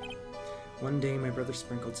 One day, my brother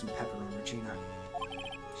sprinkled some pepper on Regina.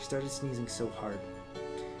 She started sneezing so hard,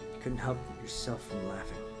 you couldn't help yourself from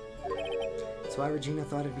laughing. That's why Regina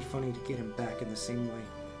thought it'd be funny to get him back in the same way.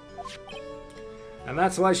 And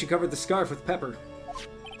that's why she covered the scarf with pepper.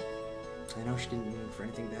 I know she didn't mean for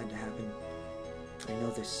anything bad to happen. I know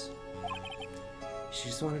this. She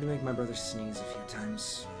just wanted to make my brother sneeze a few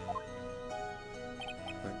times.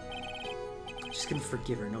 But I just couldn't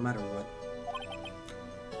forgive her, no matter what.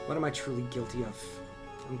 What am I truly guilty of?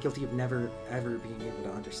 I'm guilty of never, ever being able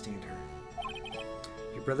to understand her.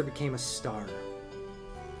 Your brother became a star.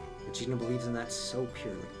 Regina believes in that so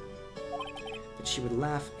purely that she would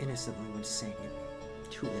laugh innocently when saying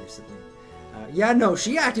it. Too innocently. Yeah, no,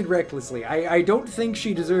 she acted recklessly. I don't think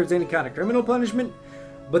she deserves any kind of criminal punishment,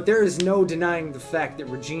 but there is no denying the fact that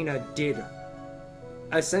Regina did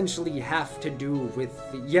essentially have to do with...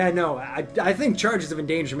 Yeah, no, I think charges of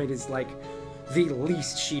endangerment is, like, the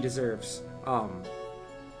least she deserves.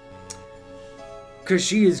 Because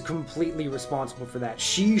she is completely responsible for that.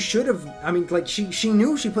 She should have... I mean, like, she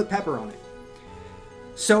knew she put pepper on it.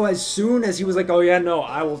 So as soon as he was like, oh yeah, no,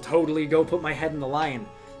 I will totally go put my head in the lion,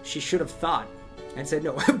 she should have thought and said,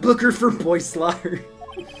 no, book her for boy slaughter.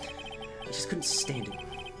 I just couldn't stand it,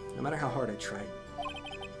 no matter how hard I tried.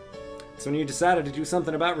 So when you decided to do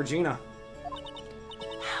something about Regina.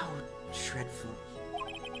 How dreadful.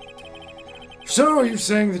 So, are you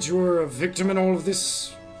saying that you were a victim in all of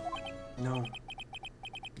this? No,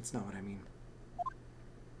 that's not what I mean.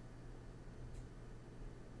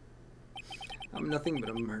 I'm nothing but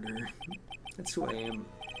a murderer. That's who I am.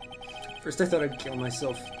 First I thought I'd kill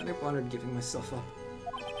myself, and I wanted giving myself up.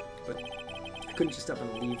 But I couldn't just up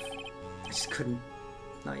and leave. I just couldn't.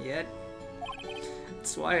 Not yet.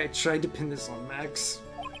 That's why I tried to pin this on Max.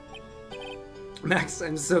 Max,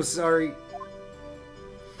 I'm so sorry.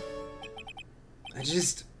 I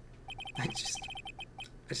just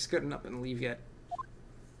couldn't up and leave yet.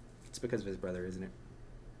 It's because of his brother, isn't it?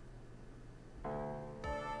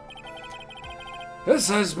 This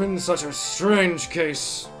has been such a strange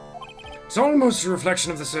case. It's almost a reflection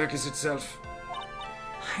of the circus itself.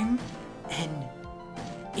 I'm an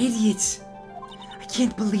idiot. I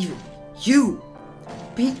can't believe it. You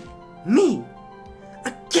beat me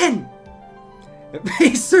again.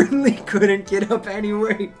 He certainly couldn't get up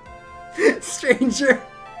anyway. Stranger.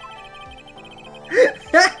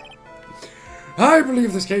 I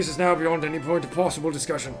believe this case is now beyond any point of possible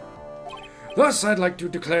discussion. Thus, I'd like to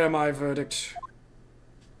declare my verdict.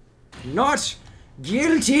 Not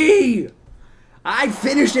guilty! I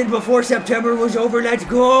finished it before September was over. Let's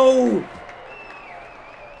go!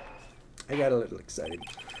 I got a little excited.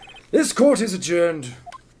 This court is adjourned.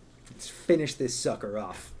 Let's finish this sucker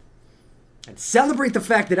off. And celebrate the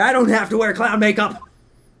fact that I don't have to wear clown makeup!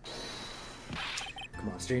 Come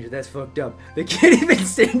on, stranger, that's fucked up. They can't even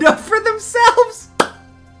stand up for themselves!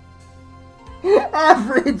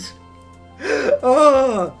 Average!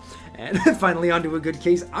 Oh! And finally onto a good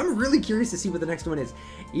case. I'm really curious to see what the next one is.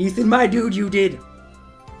 Ethan, my dude, you did.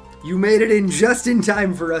 You made it in just in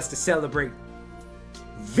time for us to celebrate.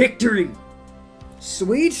 Victory!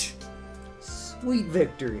 Sweet, sweet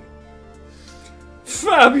victory.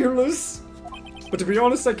 Fabulous! But to be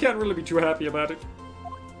honest, I can't really be too happy about it.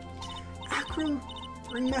 Acro,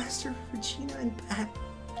 Ringmaster, Regina, and Pat.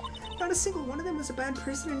 Not a single one of them was a bad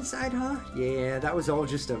person inside, huh? Yeah, that was all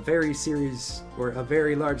just a very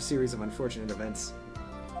large series of unfortunate events.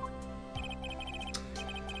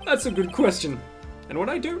 That's a good question, and one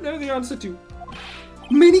I don't know the answer to.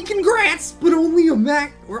 Many congrats, but only at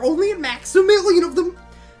max a million of them.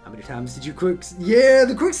 How many times did you Yeah,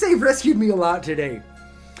 the quick save rescued me a lot today.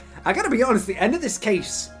 I gotta be honest, the end of this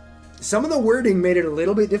case, some of the wording made it a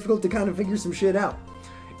little bit difficult to kind of figure some shit out.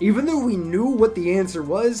 Even though we knew what the answer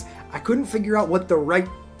was, I couldn't figure out what the right,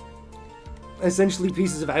 essentially,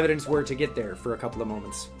 pieces of evidence were to get there for a couple of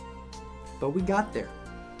moments. But we got there.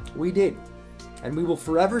 We did. And we will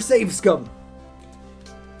forever save Scum.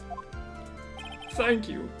 Thank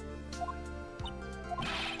you.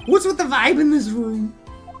 What's with the vibe in this room?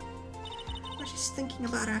 We're just thinking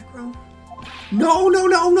about Acro. No, no,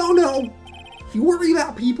 no, no, no. If you worry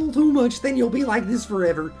about people too much, then you'll be like this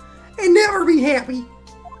forever and never be happy.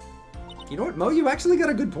 You know what, Mo? You actually got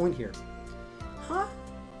a good point here. Huh?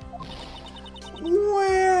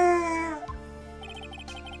 Well,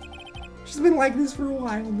 she's been like this for a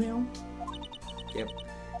while now. Yep.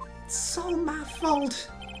 It's all my fault.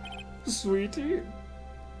 Sweetie.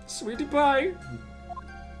 Sweetie pie.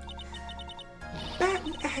 Bat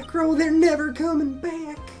and Acro, they're never coming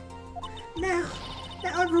back. Now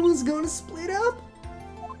everyone's gonna split up.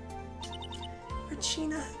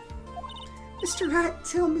 Regina, Mr. Wright,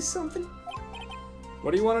 tell me something.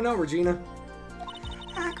 What do you want to know, Regina?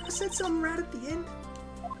 Acro said something right at the end.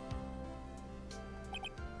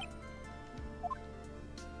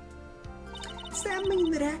 Does that mean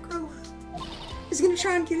that Acro is gonna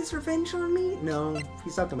try and get his revenge on me? No,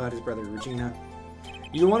 he's talking about his brother, Regina.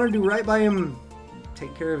 You want to do right by him,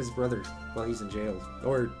 take care of his brother while he's in jail.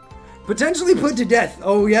 Or potentially put to death.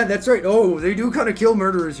 Oh, yeah, that's right. Oh, they do kind of kill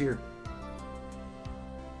murderers here.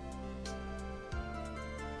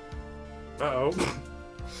 Uh-oh.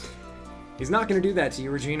 He's not going to do that to you,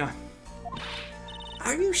 Regina.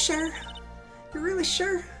 Are you sure? You're really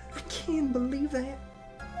sure? I can't believe that.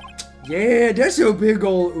 Yeah, that's a big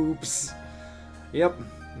ol' oops. Yep.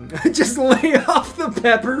 Just lay off the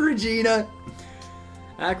pepper, Regina.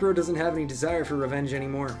 Acro doesn't have any desire for revenge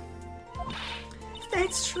anymore. If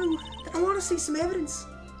that's true, then I want to see some evidence.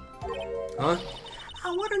 Huh? I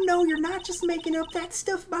want to know you're not just making up that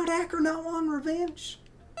stuff about Acro not wanting revenge.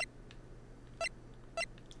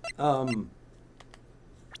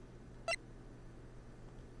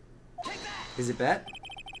 Is it Bat?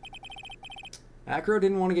 Acro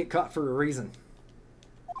didn't want to get caught for a reason.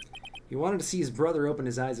 He wanted to see his brother open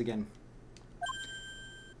his eyes again.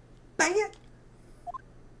 Bat?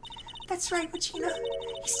 That's right, Regina.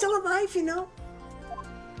 He's still alive, you know.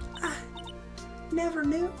 I never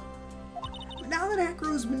knew. But now that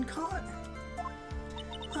Acro's been caught,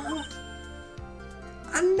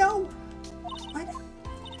 I know. What?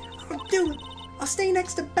 I'll do it. I'll stay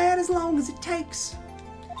next to Bat as long as it takes.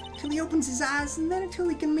 Till he opens his eyes, and then until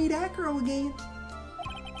he can meet Acro again.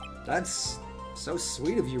 That's so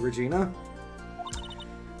sweet of you, Regina.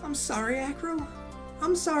 I'm sorry, Acro.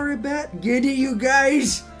 I'm sorry, Bat. Get it, you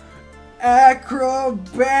guys?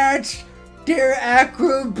 Acrobat! They're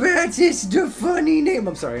acrobats! It's the funny name!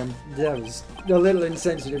 I'm sorry, that was a little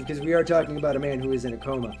insensitive because we are talking about a man who is in a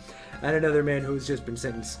coma and another man who has just been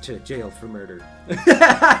sentenced to jail for murder.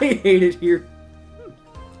 I hate it here.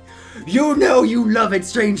 You know you love it,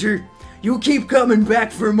 stranger! You keep coming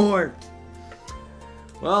back for more!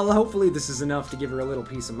 Well, hopefully this is enough to give her a little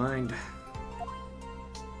peace of mind.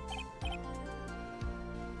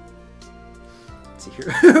 Let's see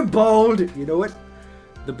here. Bald. You know what?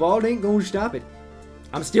 The bald ain't gonna stop it.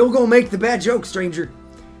 I'm still gonna make the bad joke, stranger.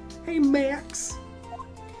 Hey, Max.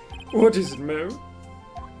 What is it, Mo?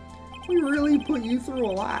 We really put you through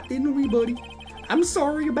a lot, didn't we, buddy? I'm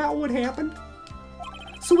sorry about what happened.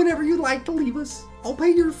 So whenever you'd like to leave us, I'll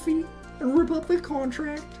pay your fee and rip up the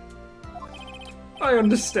contract. I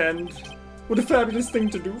understand. What a fabulous thing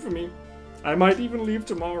to do for me. I might even leave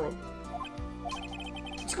tomorrow.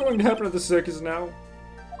 What's going to happen at the circus now?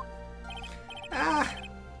 Ah,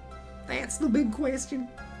 that's the big question.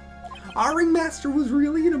 Our ringmaster was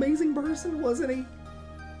really an amazing person, wasn't he?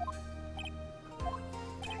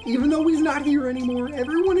 Even though he's not here anymore,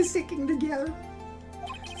 everyone is sticking together.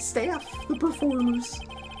 The staff, the performers.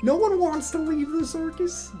 No one wants to leave the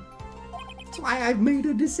circus. That's why I've made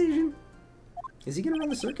a decision. Is he gonna run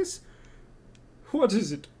the circus? What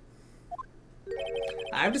is it?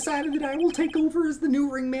 I've decided that I will take over as the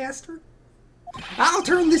new ringmaster. I'll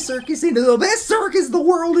turn this circus into the best circus the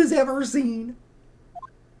world has ever seen.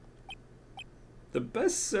 The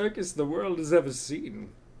best circus the world has ever seen.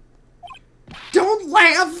 Don't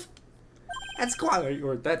laugh! That's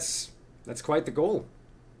That's quite the goal.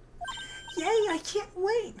 Yay, I can't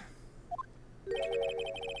wait.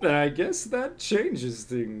 Then I guess that changes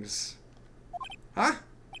things. Huh?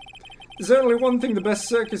 There's only one thing the best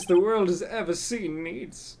circus the world has ever seen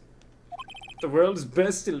needs. The world's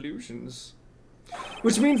best illusions.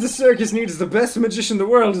 Which means the circus needs the best magician the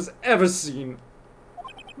world has ever seen.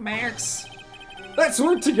 Max. Let's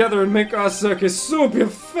work together and make our circus super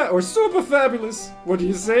fabulous. What do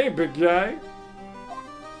you say, big guy?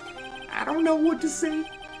 I don't know what to say.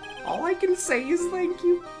 All I can say is thank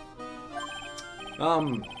you.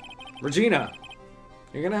 Regina,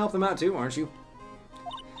 you're gonna help them out too, aren't you?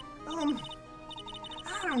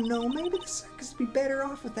 I don't know. Maybe the circus would be better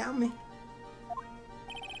off without me.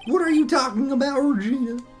 What are you talking about,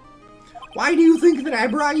 Regina? Why do you think that I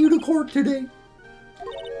brought you to court today?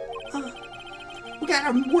 We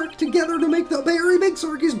gotta work together to make the very big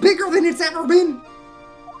circus bigger than it's ever been.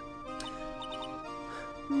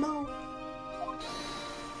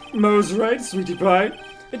 Mo's right, sweetie pie.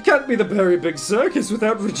 It can't be the very big circus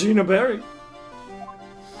without Regina Berry.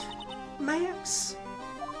 Max.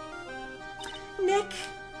 Nick.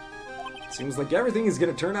 Seems like everything is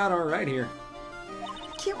gonna turn out alright here.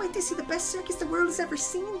 I can't wait to see the best circus the world has ever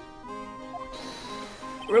seen.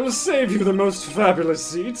 We'll save you the most fabulous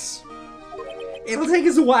seats. It'll take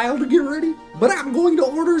us a while to get ready, but I'm going to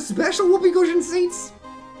order special whoopee cushion seats.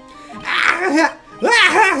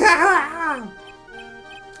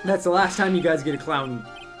 That's the last time you guys get a clown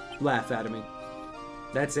laugh out of me.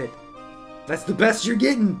 That's it. That's the best you're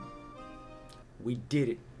getting. We did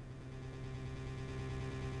it.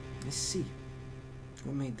 Let's see.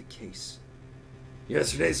 What made the case?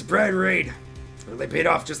 Yesterday's pride raid. Really paid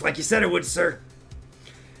off just like you said it would, sir.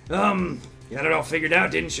 You had it all figured out,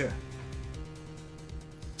 didn't you?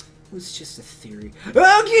 It was just a theory.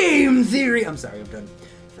 A game theory! I'm sorry, I'm done.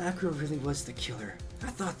 If Acro really was the killer, I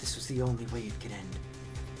thought this was the only way it could end.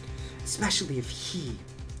 Especially if he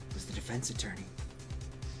was the defense attorney.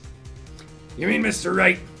 You mean Mr.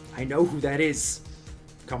 Wright? I know who that is.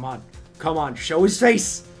 Come on, show his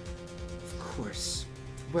face! Of course.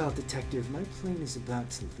 Well, Detective, my plane is about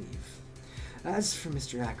to leave. As for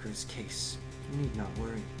Mr. Acro's case, you need not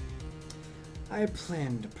worry. I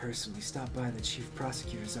plan to personally stop by the Chief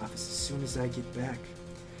Prosecutor's office as soon as I get back.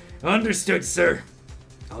 Understood, sir.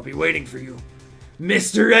 I'll be waiting for you.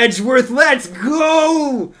 Mr. Edgeworth, let's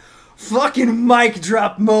go! Fucking mic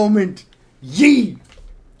drop moment. Yee!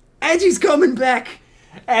 Edgy's coming back,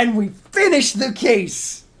 and we finish the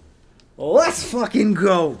case. Let's fucking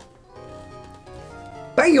go.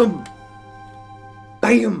 Bam!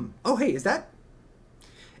 Bam! Oh, hey, is that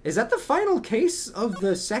the final case of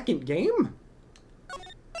the second game?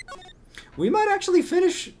 We might actually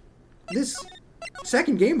finish this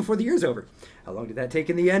second game before the year's over. How long did that take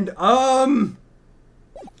in the end? I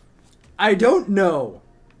don't know.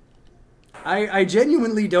 I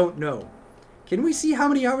genuinely don't know. Can we see how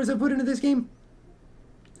many hours I put into this game?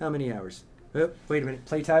 How many hours? Oh, wait a minute.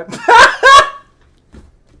 Playtime.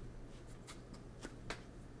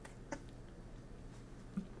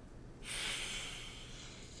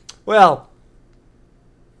 Well.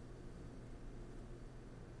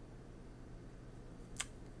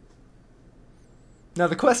 Now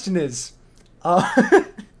the question is,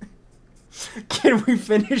 can we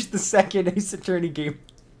finish the second Ace Attorney game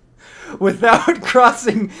without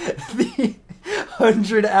crossing the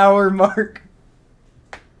 100-hour mark?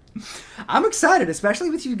 I'm excited, especially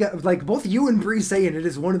with you guys, like both you and Bree saying it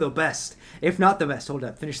is one of the best, if not the best. Hold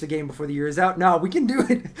up, finish the game before the year is out. No, we can do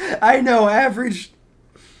it. I know, average.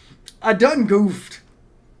 I done goofed.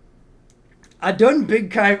 I done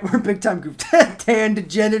big time goofed. Tanned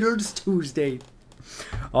genitals Tuesday.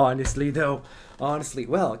 Honestly, though,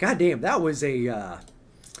 well, goddamn, that was a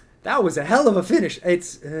hell of a finish.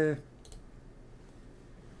 It's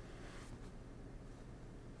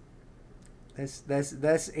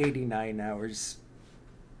That's 89 hours.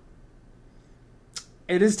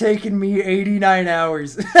 It has taken me 89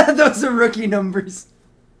 hours. Those are rookie numbers.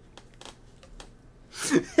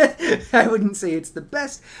 I wouldn't say it's the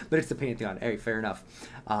best, but it's the Pantheon. Hey, fair enough.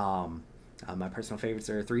 My personal favorites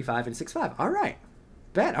are 3, 5, and 6, 5. All right.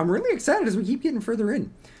 Bet. I'm really excited as we keep getting further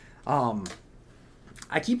in.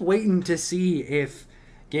 I keep waiting to see if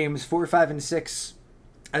games 4, 5, and 6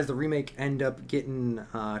 as the remake end up getting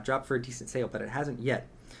dropped for a decent sale, but it hasn't yet.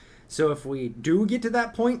 So if we do get to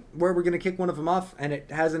that point where we're going to kick one of them off and it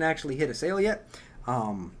hasn't actually hit a sale yet,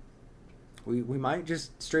 we might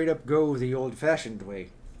just straight up go the old-fashioned way.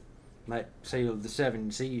 Might sail the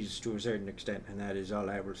 7 seas to a certain extent, and that is all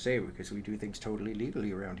I will say, because we do things totally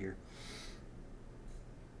legally around here.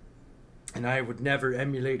 And I would never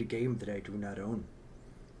emulate a game that I do not own.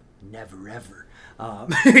 Never ever.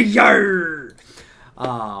 Yarr!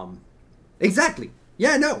 Exactly.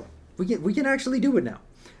 Yeah, no. We can actually do it now.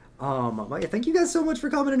 Thank you guys so much for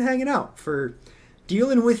coming and hanging out, for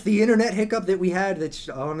dealing with the internet hiccup that we had. That's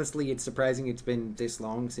honestly, it's surprising it's been this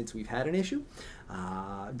long since we've had an issue.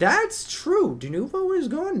 That's true. Denuvo is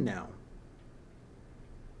gone now.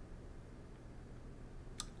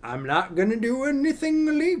 I'm not gonna do anything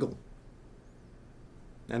illegal.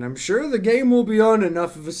 And I'm sure the game will be on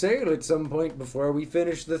enough of a sale at some point before we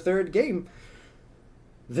finish the 3rd game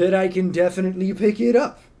that I can definitely pick it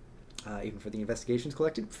up. Even for the investigations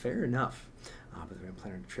collected, fair enough. But I'm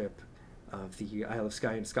planning a trip of the Isle of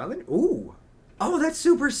Skye in Scotland. Ooh! Oh, that's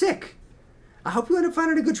super sick! I hope you end up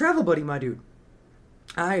finding a good travel buddy, my dude.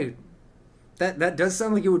 That does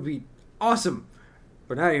sound like it would be awesome.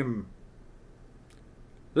 But I am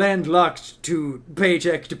landlocked to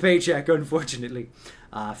paycheck, unfortunately.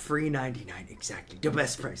 Free 99, exactly. The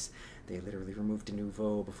best price. They literally removed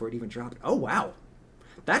Denuvo before it even dropped. Oh, wow.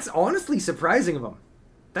 That's honestly surprising of them.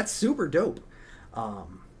 That's super dope.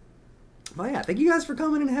 But yeah, thank you guys for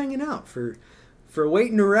coming and hanging out, for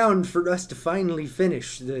waiting around for us to finally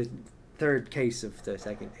finish the 3rd case of the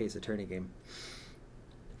 2nd Ace Attorney game.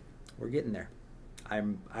 We're getting there.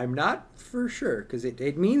 I'm not for sure, because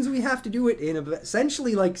it means we have to do it in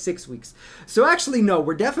essentially like 6 weeks. So actually, no,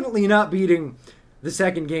 we're definitely not beating the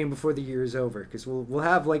 2nd game before the year is over, because we'll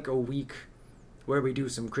have like a week where we do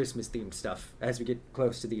some Christmas themed stuff as we get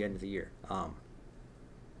close to the end of the year.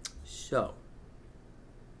 So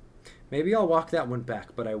maybe I'll walk that one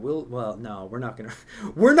back, but I will. Well, no, we're not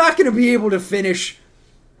gonna be able to finish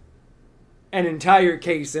an entire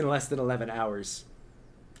case in less than 11 hours,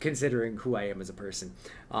 considering who I am as a person.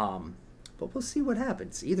 But we'll see what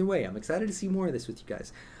happens. Either way, I'm excited to see more of this with you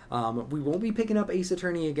guys. We won't be picking up Ace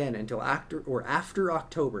Attorney again until after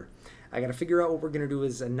October. I gotta figure out what we're gonna do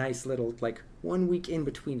as a nice little, like, 1 week in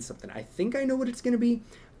between something. I think I know what it's gonna be,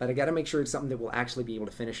 but I gotta make sure it's something that we'll actually be able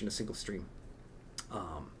to finish in a single stream.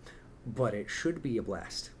 But it should be a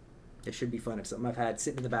blast. It should be fun. It's something I've had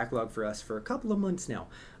sitting in the backlog for us for a couple of months now,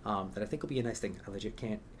 that I think will be a nice thing. I legit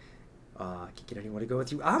can't get anyone to go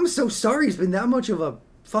with you. I'm so sorry it's been that much of a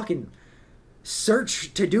fucking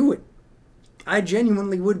search to do it. I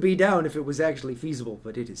genuinely would be down if it was actually feasible,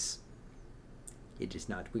 but it is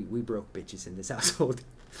not. We broke bitches in this household.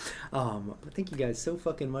 But thank you guys so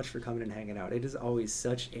fucking much for coming and hanging out. It is always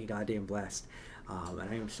such a goddamn blast. And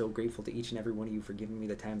I am so grateful to each and every one of you for giving me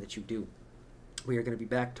the time that you do. We are going to be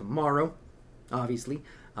back tomorrow, obviously.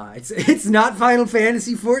 It's not Final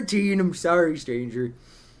Fantasy 14. I'm sorry, stranger.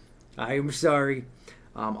 I am sorry.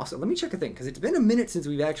 Also, let me check a thing, because it's been a minute since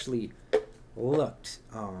we've actually looked.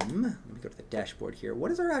 Let me go to the dashboard here.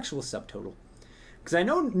 What is our actual subtotal? Because I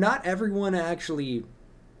know not everyone actually...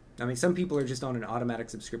 I mean, some people are just on an automatic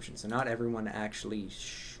subscription, so not everyone actually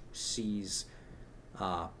sees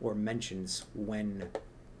or mentions when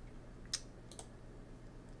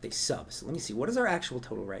they sub. So let me see. What is our actual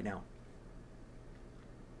total right now?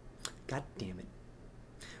 God damn it.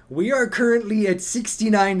 We are currently at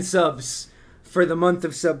 69 subs for the month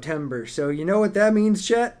of September. So you know what that means,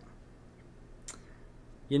 chat?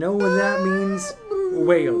 You know what that means?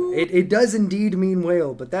 Whale. It does indeed mean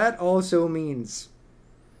whale, but that also means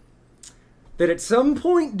that at some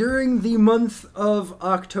point during the month of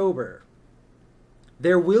October,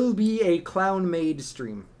 there will be a Clown Maid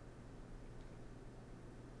stream.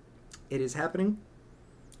 It is happening.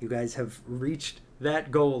 You guys have reached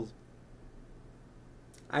that goal.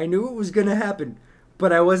 I knew it was going to happen,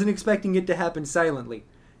 but I wasn't expecting it to happen silently.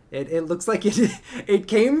 It looks like it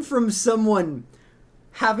came from someone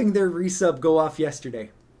having their resub go off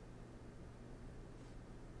yesterday.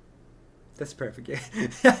 That's perfect.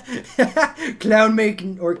 Clown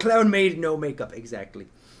made no makeup. Exactly.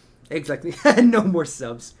 No more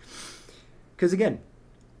subs. Because again,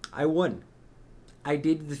 I won. I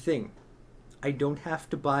did the thing. I don't have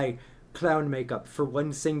to buy clown makeup for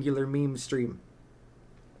one singular meme stream.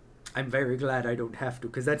 I'm very glad I don't have to,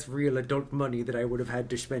 because that's real adult money that I would have had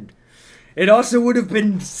to spend. It also would have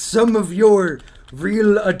been some of your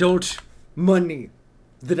real adult money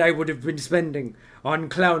that I would have been spending on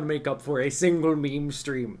clown makeup for a single meme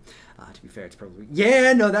stream. To be fair, it's probably...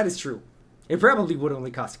 Yeah, no, that is true. It probably would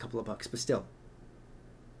only cost a couple of bucks, but still.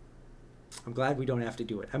 I'm glad we don't have to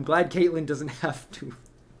do it. I'm glad Caitlin doesn't have to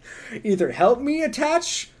either help me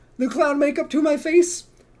attach the clown makeup to my face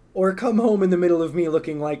or come home in the middle of me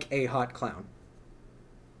looking like a hot clown.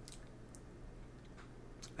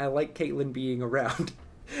 I like Caitlin being around.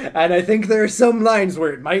 And I think there are some lines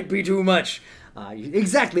where it might be too much.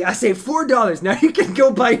 Exactly, I saved $4. Now you can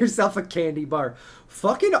go buy yourself a candy bar.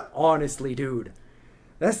 Fucking honestly, dude.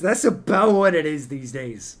 That's about what it is these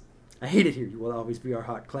days. I hate it here. You will always be our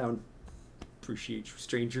hot clown. Appreciate you,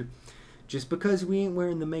 stranger. Just because we ain't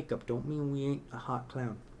wearing the makeup don't mean we ain't a hot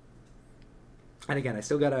clown. And again,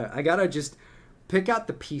 I gotta just pick out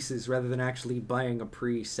the pieces rather than actually buying a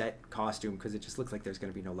preset costume, because it just looks like there's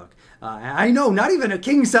gonna be no luck. I know, not even a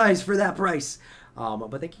king size for that price.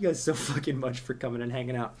 But thank you guys so fucking much for coming and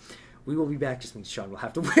hanging out. We will be back. Just means Sean will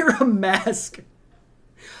have to wear a mask.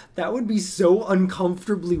 That would be so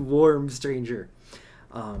uncomfortably warm, stranger.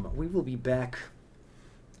 We will be back.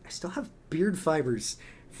 I still have beard fibers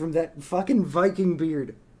from that fucking Viking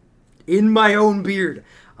beard in my own beard.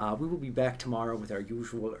 We will be back tomorrow with our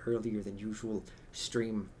usual earlier than usual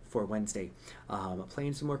stream for Wednesday.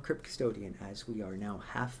 Playing some more Crypt Custodian as we are now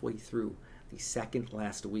halfway through the second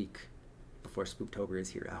last week before Spooktober is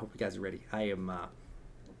here. I hope you guys are ready.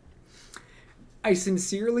 I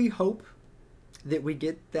sincerely hope that we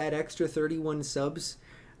get that extra 31 subs.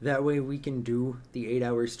 That way we can do the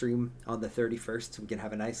 8-hour stream on the 31st. So we can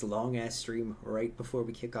have a nice long-ass stream right before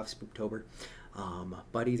we kick off Spooktober.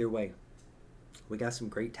 But either way, we got some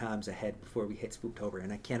great times ahead before we hit Spooktober.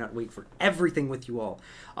 And I cannot wait for everything with you all.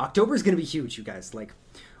 October is going to be huge, you guys. Like,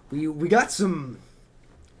 we got some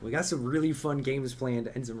really fun games planned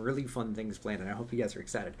and some really fun things planned. And I hope you guys are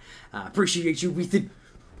excited. Appreciate you, Ethan.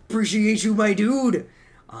 Appreciate you, my dude.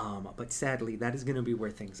 But sadly, that is going to be where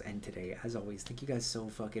things end today. As always, thank you guys so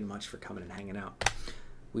fucking much for coming and hanging out.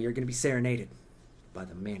 We are going to be serenaded by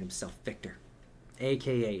the man himself, Victor,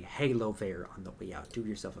 a.k.a. Halo Bear, on the way out. Do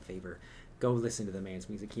yourself a favor. Go listen to the man's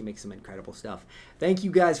music. He makes some incredible stuff. Thank you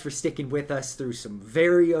guys for sticking with us through some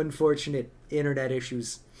very unfortunate internet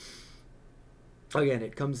issues. Again,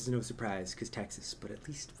 it comes as no surprise because Texas, but at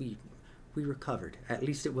least we recovered. At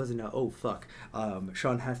least it wasn't a, oh fuck,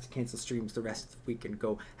 Sean has to cancel streams the rest of the week and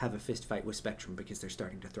go have a fist fight with Spectrum because they're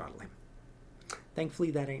starting to throttle him. Thankfully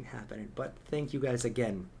that ain't happening, but thank you guys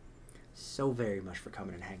again so very much for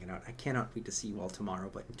coming and hanging out. I cannot wait to see you all tomorrow,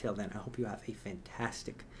 but until then, I hope you have a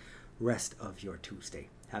fantastic rest of your Tuesday.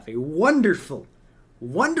 Have a wonderful,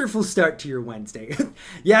 wonderful start to your Wednesday.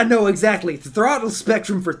 Yeah, no, exactly. Throttle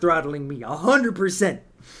Spectrum for throttling me, 100%.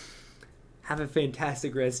 Have a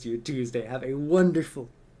fantastic rest of your Tuesday. Have a wonderful,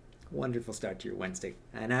 wonderful start to your Wednesday.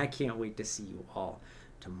 And I can't wait to see you all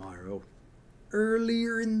tomorrow.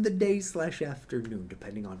 Earlier in the day / afternoon,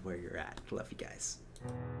 depending on where you're at. Love you guys.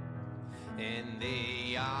 In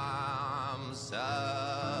the arms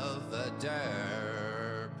of the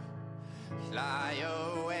derp, fly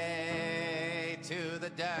away to the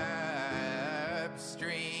derp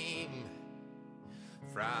stream.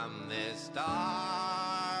 From this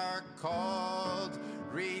dark, cold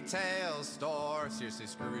retail store, seriously,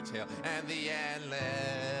 screw retail, and the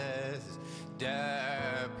endless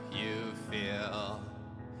derp you feel.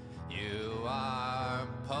 You are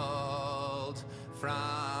pulled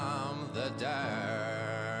from the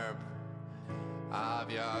derp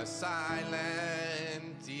of your silent,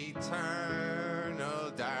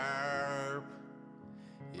 eternal derp.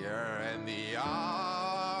 You're in the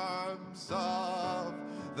arms of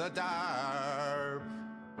the derp.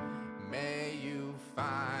 May you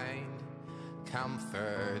find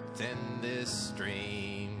comfort in this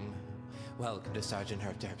stream. Welcome to Sergeant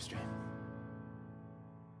Herp Derp Stream.